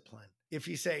discipline. If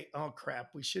you say, oh crap,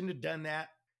 we shouldn't have done that.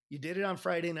 You did it on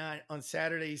Friday night. On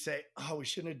Saturday, you say, oh, we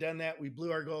shouldn't have done that. We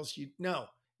blew our goals. You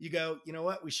go, you know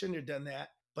what? We shouldn't have done that,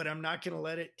 but I'm not going to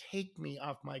let it take me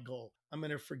off my goal. I'm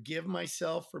going to forgive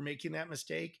myself for making that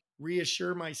mistake,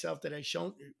 reassure myself that I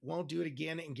won't do it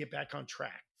again, and get back on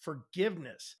track.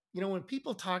 Forgiveness. When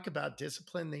people talk about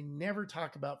discipline, they never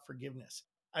talk about forgiveness.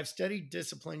 I've studied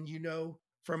discipline,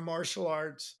 from martial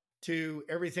arts to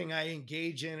everything I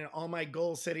engage in and all my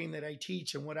goal setting that I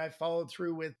teach and what I followed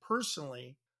through with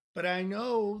personally. But I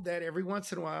know that every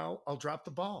once in a while, I'll drop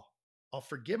the ball. I'll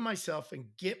forgive myself and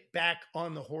get back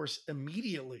on the horse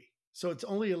immediately. So it's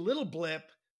only a little blip,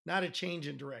 not a change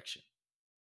in direction.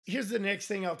 Here's the next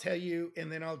thing I'll tell you,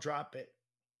 and then I'll drop it.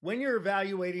 When you're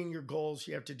evaluating your goals,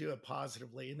 you have to do it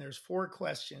positively. And there's 4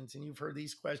 questions, and you've heard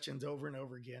these questions over and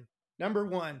over again. Number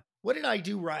 1, what did I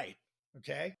do right?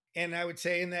 Okay. And I would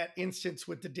say in that instance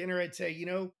with the dinner, I'd say,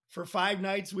 for 5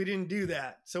 nights, we didn't do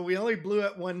that. So we only blew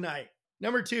it 1 night.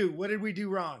 Number 2, what did we do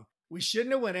wrong? We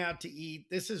shouldn't have went out to eat.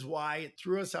 This is why it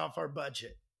threw us off our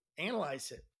budget. Analyze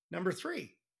it. Number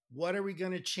 3, what are we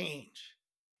going to change?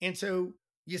 And so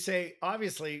you say,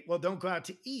 obviously, well, don't go out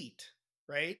to eat,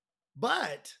 right?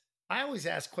 But I always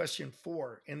ask question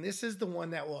 4, and this is the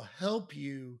one that will help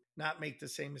you not make the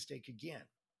same mistake again.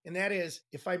 And that is,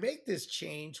 if I make this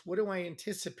change, what do I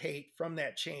anticipate from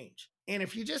that change? And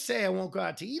if you just say, I won't go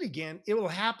out to eat again, it will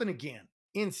happen again.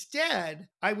 Instead,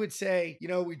 I would say,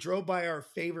 we drove by our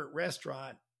favorite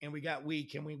restaurant and we got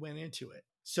weak and we went into it.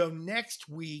 So next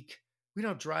week, we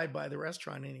don't drive by the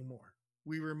restaurant anymore.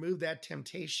 We remove that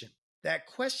temptation. That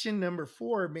question number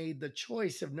 4 made the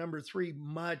choice of number 3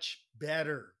 much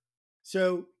better.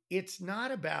 So it's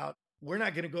not about, we're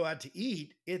not going to go out to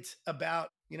eat. It's about,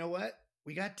 you know what?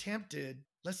 We got tempted.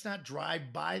 Let's not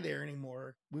drive by there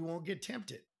anymore. We won't get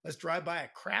tempted. Let's drive by a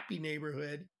crappy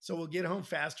neighborhood so we'll get home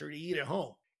faster to eat at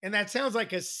home. And that sounds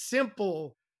like a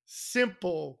simple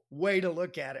way to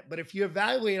look at it. But if you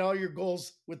evaluate all your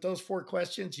goals with those 4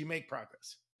 questions, you make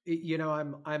progress.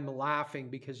 I'm laughing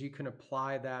because you can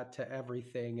apply that to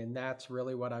everything, and that's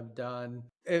really what I've done.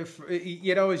 If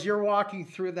as you're walking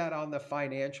through that on the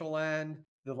financial end,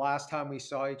 the last time we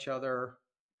saw each other,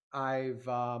 I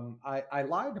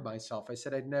lied to myself. I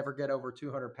said I'd never get over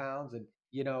 200 pounds, and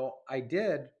I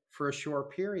did for a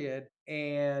short period.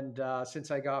 And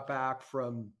since I got back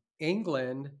from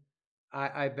England,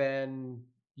 I've been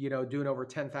doing over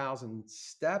 10,000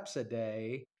 steps a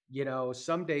day.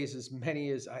 Some days as many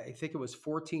as I think it was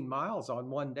 14 miles on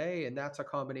one day. And that's a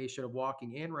combination of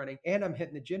walking and running. And I'm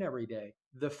hitting the gym every day.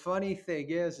 The funny thing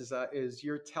is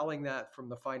you're telling that from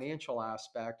the financial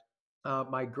aspect.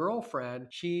 My girlfriend,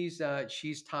 she's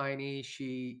tiny,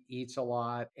 she eats a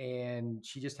lot, and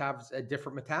she just has a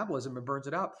different metabolism and burns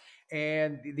it up.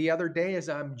 And the other day, as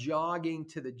I'm jogging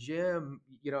to the gym,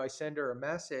 I send her a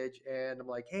message and I'm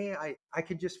like, hey, I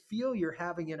can just feel you're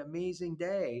having an amazing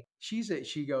day.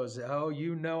 She goes, oh,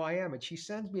 I am. And she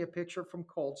sends me a picture from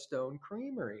Cold Stone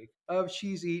Creamery of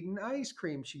she's eating ice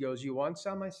cream. She goes, you want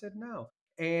some? I said, no.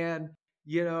 And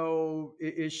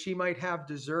is she might have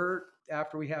dessert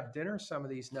after we have dinner some of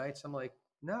these nights. I'm like,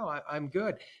 no, I'm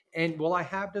good. And will I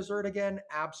have dessert again?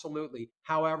 Absolutely.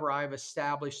 However, I've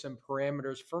established some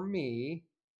parameters for me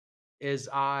as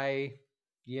I,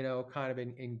 kind of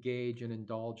engage and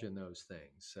indulge in those things.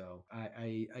 So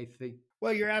I think.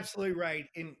 Well, you're absolutely right.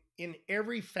 In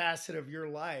every facet of your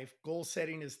life, goal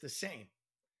setting is the same.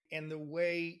 And the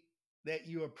way that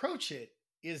you approach it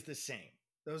is the same.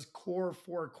 Those core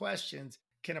 4 questions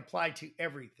can apply to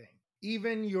everything,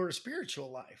 even your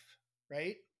spiritual life,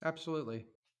 right? Absolutely.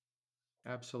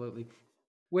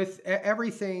 With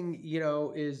everything,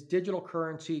 is digital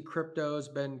currency, crypto's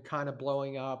been kind of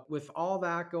blowing up. With all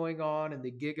that going on and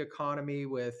the gig economy,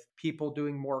 with people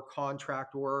doing more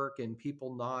contract work and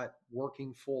people not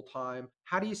working full time,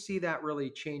 how do you see that really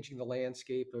changing the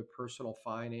landscape of personal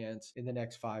finance in the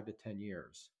next 5 to 10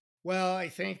 years? Well, I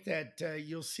think that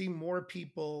you'll see more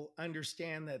people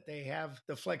understand that they have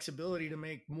the flexibility to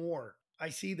make more. I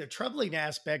see the troubling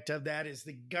aspect of that is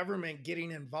the government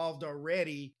getting involved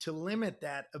already to limit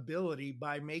that ability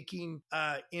by making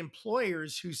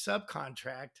employers who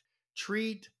subcontract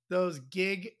treat those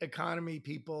gig economy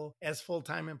people as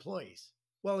full-time employees.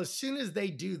 Well, as soon as they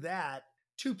do that,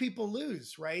 two people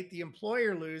lose, right? The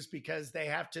employer lose because they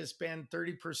have to spend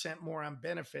 30% more on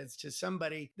benefits to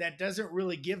somebody that doesn't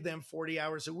really give them 40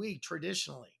 hours a week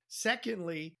traditionally.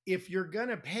 Secondly, if you're going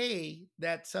to pay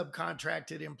that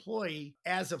subcontracted employee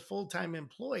as a full-time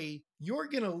employee, you're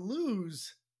going to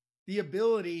lose the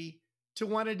ability to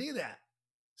want to do that.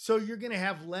 So you're going to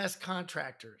have less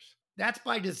contractors. That's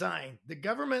by design. The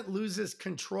government loses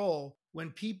control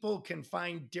when people can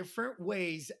find different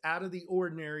ways out of the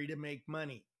ordinary to make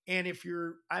money. And if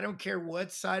I don't care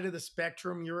what side of the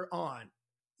spectrum you're on,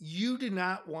 you do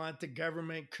not want the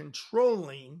government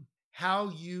controlling how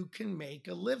you can make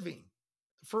a living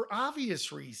for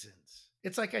obvious reasons.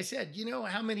 It's like I said, you know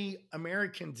how many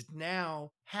Americans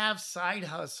now have side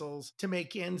hustles to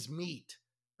make ends meet,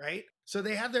 right? So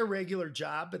they have their regular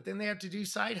job, but then they have to do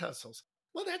side hustles.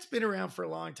 Well, that's been around for a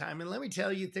long time. And let me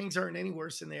tell you, things aren't any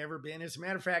worse than they've ever been. As a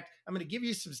matter of fact, I'm going to give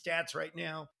you some stats right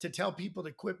now to tell people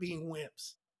to quit being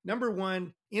wimps. Number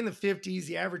one, in the 50s,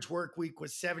 the average work week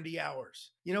was 70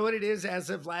 hours. You know what it is as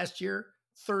of last year?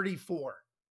 34.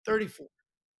 34.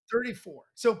 34.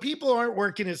 So people aren't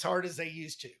working as hard as they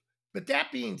used to. But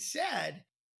that being said,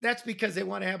 that's because they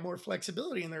want to have more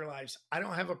flexibility in their lives. I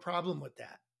don't have a problem with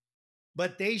that.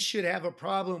 But they should have a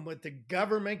problem with the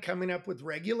government coming up with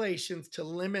regulations to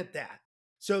limit that.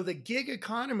 So the gig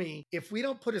economy, if we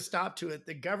don't put a stop to it,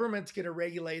 the government's going to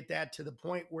regulate that to the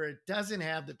point where it doesn't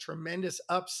have the tremendous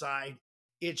upside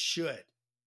it should.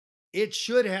 It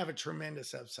should have a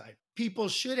tremendous upside. People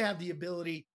should have the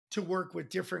ability to work with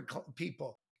different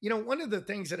people. You know, one of the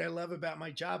things that I love about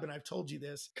my job, and I've told you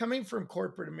this, coming from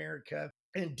corporate America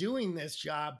and doing this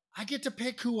job, I get to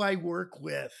pick who I work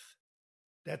with.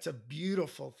 That's a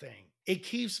beautiful thing. It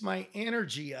keeps my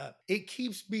energy up. It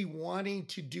keeps me wanting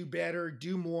to do better,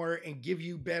 do more, and give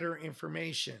you better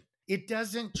information. It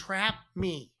doesn't trap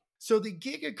me. So the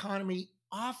gig economy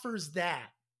offers that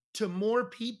to more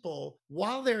people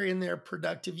while they're in their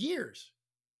productive years.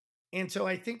 And so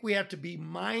I think we have to be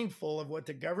mindful of what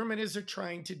the government is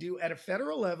trying to do at a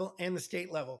federal level and the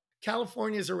state level.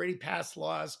 California has already passed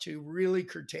laws to really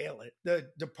curtail it. The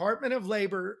Department of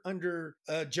Labor under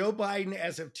Joe Biden,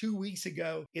 as of 2 weeks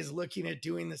ago, is looking at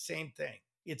doing the same thing.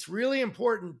 It's really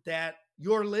important that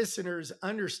your listeners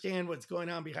understand what's going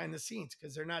on behind the scenes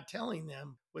because they're not telling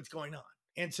them what's going on.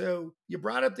 And so you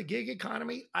brought up the gig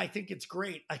economy. I think it's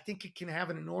great. I think it can have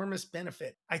an enormous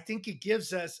benefit. I think it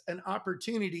gives us an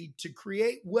opportunity to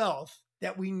create wealth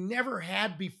that we never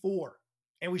had before.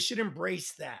 And we should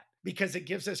embrace that because it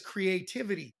gives us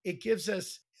creativity. It gives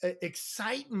us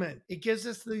excitement. It gives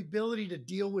us the ability to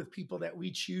deal with people that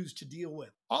we choose to deal with.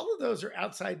 All of those are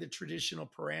outside the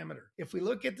traditional parameter. If we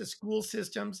look at the school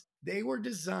systems, they were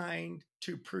designed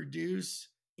to produce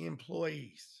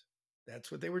employees.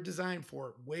 That's what they were designed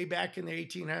for way back in the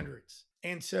 1800s.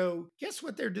 And so guess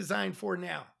what they're designed for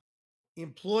now?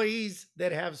 Employees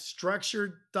that have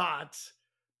structured thoughts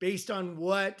based on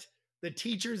what the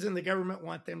teachers and the government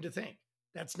want them to think.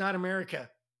 That's not America. I'm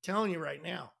telling you right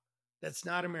now, that's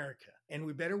not America. And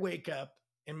we better wake up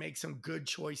and make some good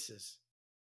choices.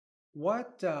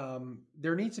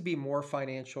 There needs to be more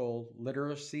financial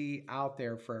literacy out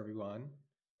there for everyone.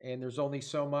 And there's only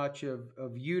so much of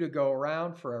you to go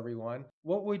around for everyone.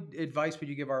 What advice would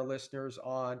you give our listeners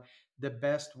on the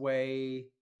best way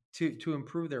to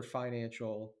improve their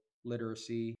financial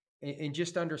literacy and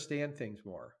just understand things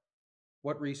more?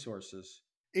 What resources?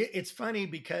 It's funny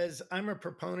because I'm a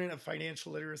proponent of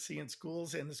financial literacy in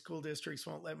schools and the school districts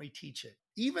won't let me teach it.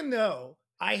 Even though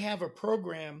I have a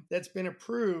program that's been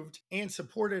approved and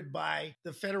supported by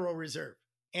the Federal Reserve.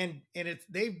 And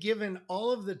they've given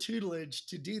all of the tutelage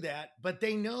to do that, but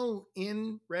they know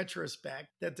in retrospect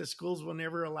that the schools will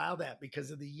never allow that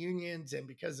because of the unions and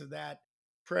because of that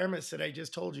premise that I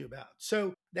just told you about.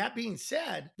 So that being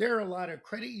said, there are a lot of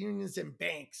credit unions and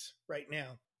banks right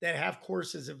now that have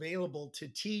courses available to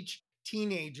teach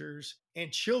teenagers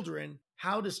and children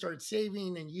how to start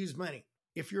saving and use money.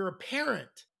 If you're a parent,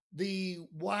 the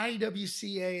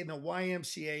YWCA and the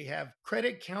YMCA have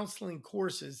credit counseling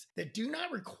courses that do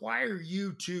not require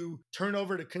you to turn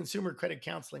over to consumer credit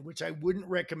counseling, which I wouldn't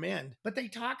recommend, but they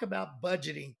talk about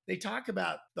budgeting. They talk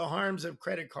about the harms of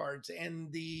credit cards and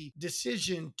the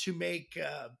decision to make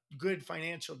good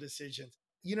financial decisions.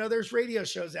 You know, there's radio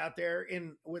shows out there,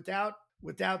 and without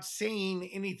saying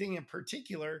anything in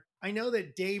particular, I know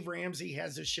that Dave Ramsey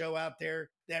has a show out there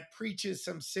that preaches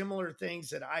some similar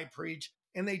things that I preach.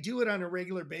 and they do it on a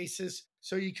regular basis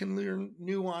so you can learn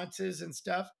nuances and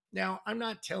stuff. Now, I'm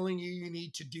not telling you you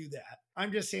need to do that.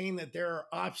 I'm just saying that there are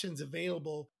options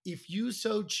available if you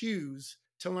so choose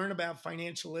to learn about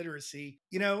financial literacy.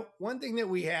 One thing that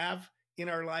we have in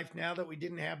our life now that we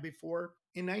didn't have before,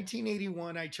 in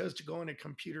 1981, I chose to go into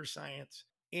computer science.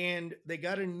 And they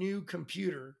got a new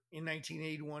computer in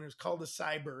 1981. It was called a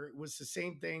Cyber. It was the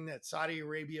same thing that Saudi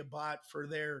Arabia bought for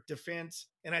their defense.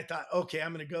 And I thought, okay,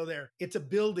 I'm going to go there. It's a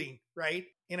building, right?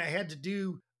 And I had to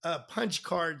do punch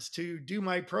cards to do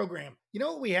my program. You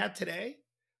know what we have today?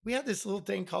 We have this little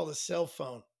thing called a cell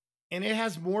phone, and it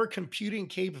has more computing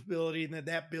capability than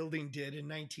that building did in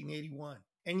 1981.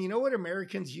 And you know what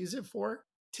Americans use it for?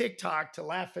 TikTok, to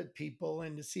laugh at people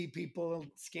and to see people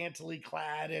scantily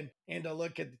clad and to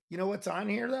look at, what's on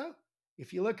here though?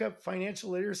 If you look up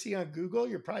financial literacy on Google,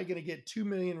 you're probably going to get 2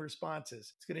 million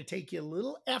responses. It's going to take you a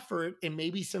little effort and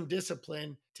maybe some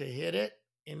discipline to hit it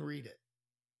and read it.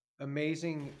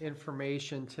 Amazing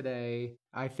information today.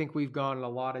 I think we've gone in a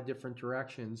lot of different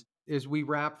directions. As we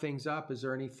wrap things up, is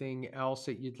there anything else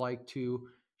that you'd like to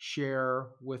share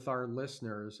with our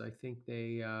listeners? I think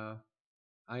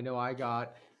I know I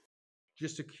got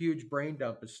just a huge brain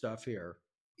dump of stuff here.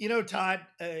 Todd,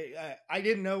 I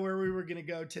didn't know where we were going to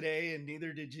go today, and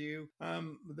neither did you.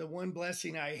 The one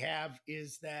blessing I have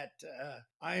is that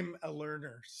I'm a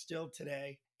learner still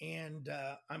today, and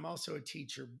I'm also a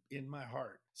teacher in my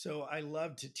heart. So I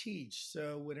love to teach.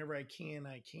 So whenever I can,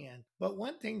 I can. But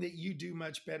one thing that you do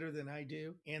much better than I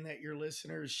do, and that your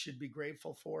listeners should be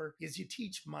grateful for, is you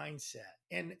teach mindset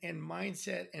and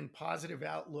mindset and positive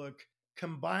outlook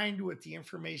combined with the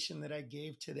information that I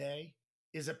gave today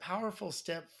is a powerful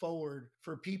step forward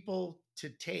for people to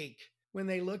take when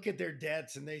they look at their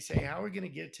debts and they say, how are we going to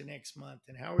get to next month?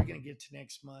 And how are we going to get to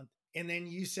next month? And then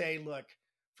you say, look,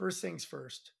 first things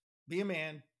first, be a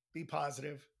man, be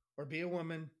positive, or be a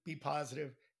woman, be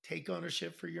positive, take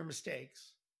ownership for your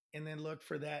mistakes, and then look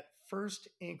for that first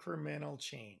incremental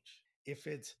change. If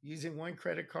it's using one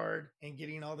credit card and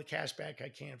getting all the cash back I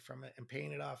can from it and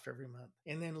paying it off every month,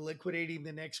 and then liquidating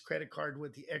the next credit card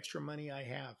with the extra money I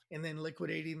have, and then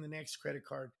liquidating the next credit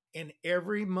card. And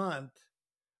every month,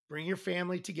 bring your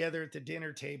family together at the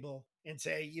dinner table and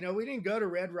say, we didn't go to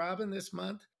Red Robin this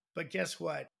month, but guess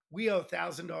what? We owe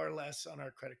 $1,000 less on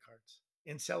our credit cards,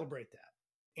 and celebrate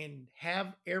that. And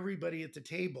have everybody at the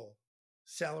table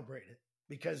celebrate it.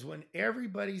 Because when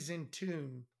everybody's in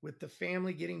tune with the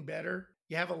family getting better,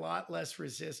 you have a lot less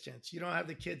resistance. You don't have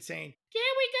the kids saying, can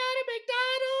we go to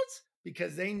McDonald's?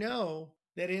 Because they know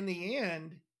that in the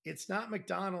end, it's not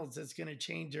McDonald's that's going to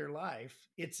change their life.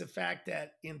 It's the fact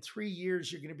that in 3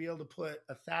 years, you're going to be able to put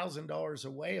 $1,000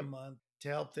 away a month to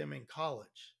help them in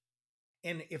college.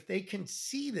 And if they can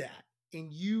see that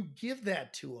and you give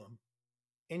that to them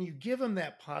and you give them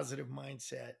that positive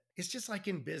mindset, it's just like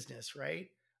in business, right?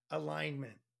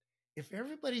 Alignment. If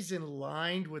everybody's in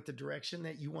line with the direction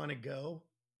that you want to go,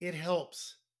 it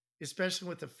helps, especially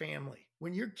with the family.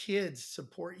 When your kids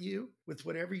support you with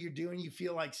whatever you're doing, you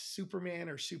feel like Superman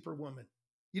or Superwoman.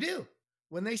 You do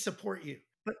when they support you,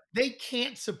 but they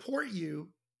can't support you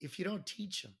if you don't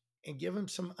teach them and give them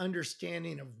some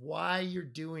understanding of why you're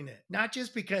doing it. Not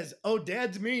just because, oh,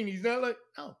 dad's mean. He's not like,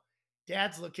 no,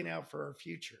 dad's looking out for our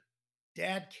future.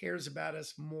 Dad cares about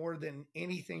us more than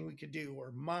anything we could do,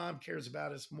 or mom cares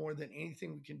about us more than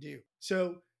anything we can do.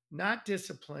 So not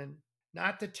discipline,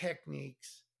 not the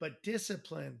techniques, but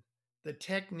discipline, the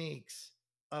techniques,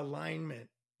 alignment,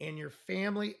 and your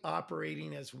family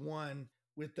operating as one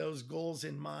with those goals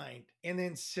in mind. And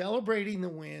then celebrating the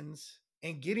wins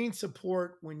and getting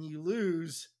support when you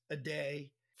lose a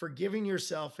day, forgiving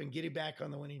yourself and getting back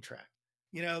on the winning track.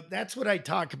 That's what I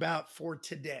talk about for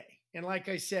today. And like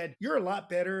I said, you're a lot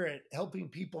better at helping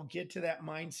people get to that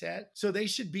mindset. So they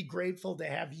should be grateful to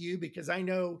have you, because I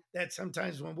know that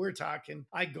sometimes when we're talking,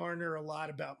 I garner a lot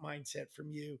about mindset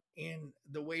from you and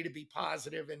the way to be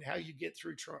positive and how you get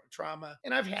through trauma.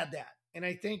 And I've had that. And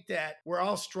I think that we're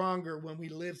all stronger when we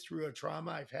live through a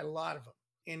trauma. I've had a lot of them.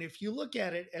 And if you look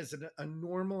at it as a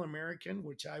normal American,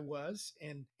 which I was,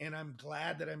 and I'm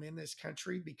glad that I'm in this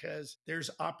country, because there's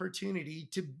opportunity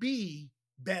to be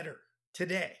better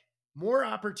today. More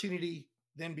opportunity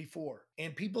than before.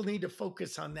 And people need to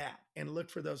focus on that and look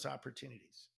for those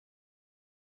opportunities.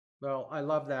 Well, I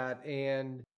love that.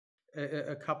 And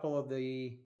a couple of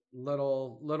the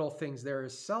little things there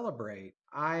is celebrate.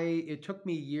 It took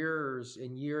me years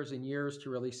and years and years to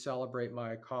really celebrate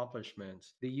my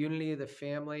accomplishments. The unity of the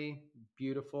family,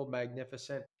 beautiful,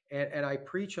 magnificent. And I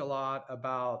preach a lot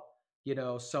about,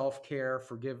 self-care,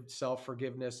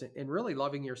 self-forgiveness, and really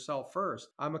loving yourself first.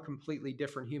 I'm a completely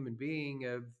different human being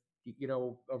of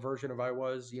a version of I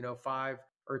was, 5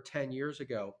 or 10 years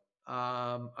ago.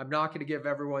 I'm not going to give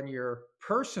everyone your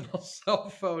personal cell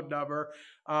phone number,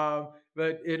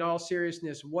 but in all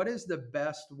seriousness, what is the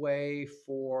best way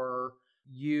for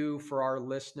our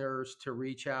listeners to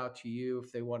reach out to you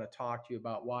if they want to talk to you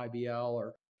about YBL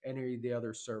or any of the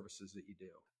other services that you do?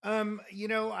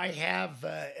 I have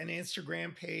an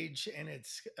Instagram page, and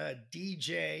it's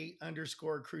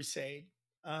DJ_Crusade.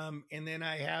 And then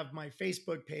I have my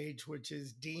Facebook page, which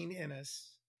is Dean Inniss.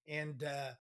 And,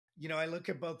 I look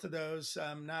at both of those.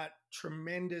 I'm not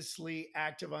tremendously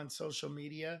active on social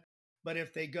media, but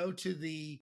if they go to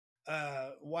the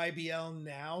YBL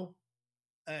Now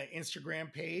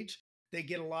Instagram page, they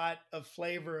get a lot of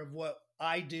flavor of what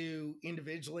I do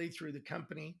individually through the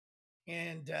company.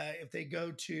 And if they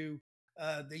go to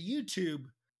the YouTube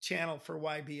channel for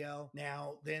YBL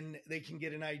Now, then they can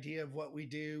get an idea of what we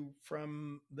do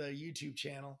from the YouTube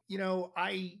channel.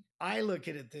 I look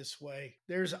at it this way.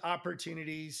 There's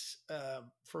opportunities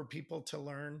for people to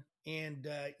learn. And,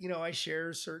 I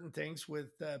share certain things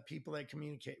with people that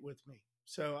communicate with me.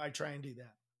 So I try and do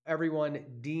that. Everyone,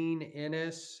 Dean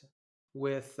Inniss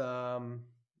with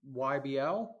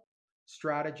YBL,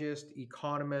 strategist,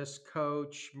 economist,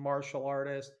 coach, martial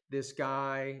artist. This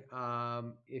guy,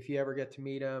 if you ever get to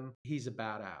meet him, he's a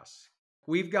badass.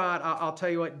 We've got, I'll tell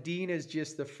you what, Dean is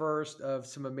just the first of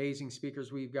some amazing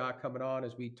speakers we've got coming on.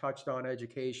 As we touched on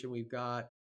education, we've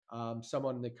got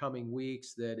someone in the coming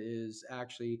weeks that is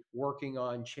actually working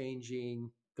on changing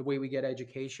the way we get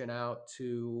education out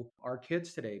to our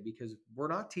kids today, because we're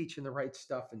not teaching the right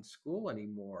stuff in school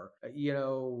anymore.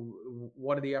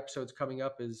 One of the episodes coming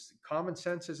up is common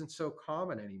sense isn't so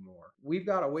common anymore. We've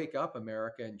got to wake up,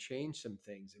 America, and change some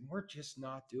things, and we're just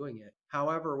not doing it.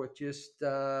 However, with just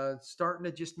starting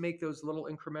to just make those little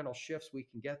incremental shifts, we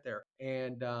can get there.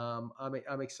 And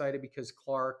I'm excited because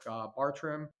Clark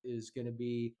Bartram is going to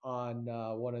be on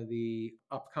one of the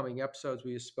upcoming episodes.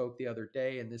 We just spoke the other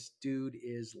day, and this dude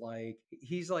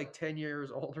he's like 10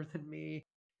 years older than me,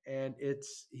 and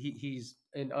he's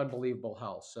in unbelievable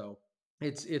health. So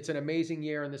it's an amazing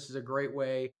year, and this is a great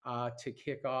way to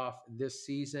kick off this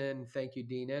season. Thank you,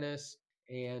 Dean Inniss,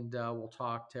 and we'll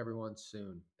talk to everyone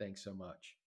soon. Thanks so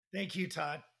much. Thank you,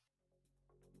 Todd.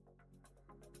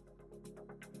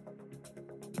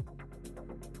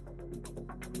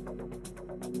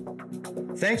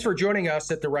 Thanks for joining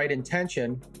us at The Right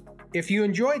Intention. If you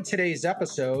enjoyed today's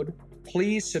episode,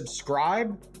 please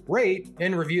subscribe, rate,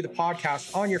 and review the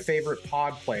podcast on your favorite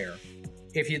pod player.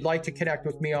 If you'd like to connect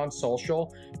with me on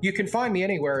social, you can find me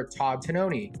anywhere at Todd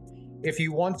Tononi. If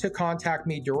you want to contact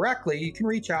me directly, you can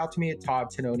reach out to me at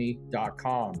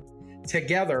toddtononi.com.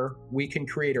 Together, we can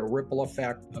create a ripple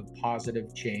effect of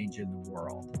positive change in the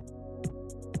world.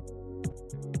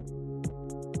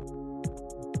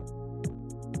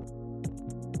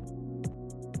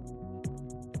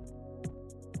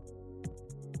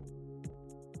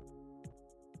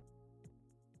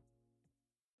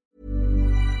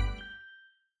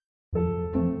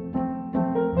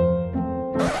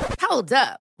 Hold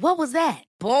up. What was that?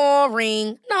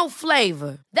 Boring. No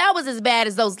flavor. That was as bad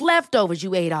as those leftovers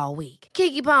you ate all week.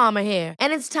 Keke Palmer here,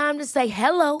 and it's time to say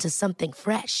hello to something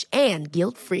fresh and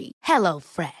guilt-free. Hello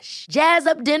Fresh. Jazz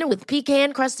up dinner with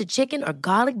pecan-crusted chicken or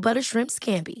garlic butter shrimp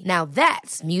scampi. Now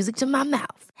that's music to my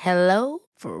mouth. Hello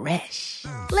Fresh.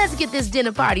 Let's get this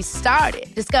dinner party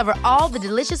started. Discover all the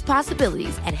delicious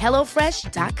possibilities at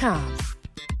HelloFresh.com.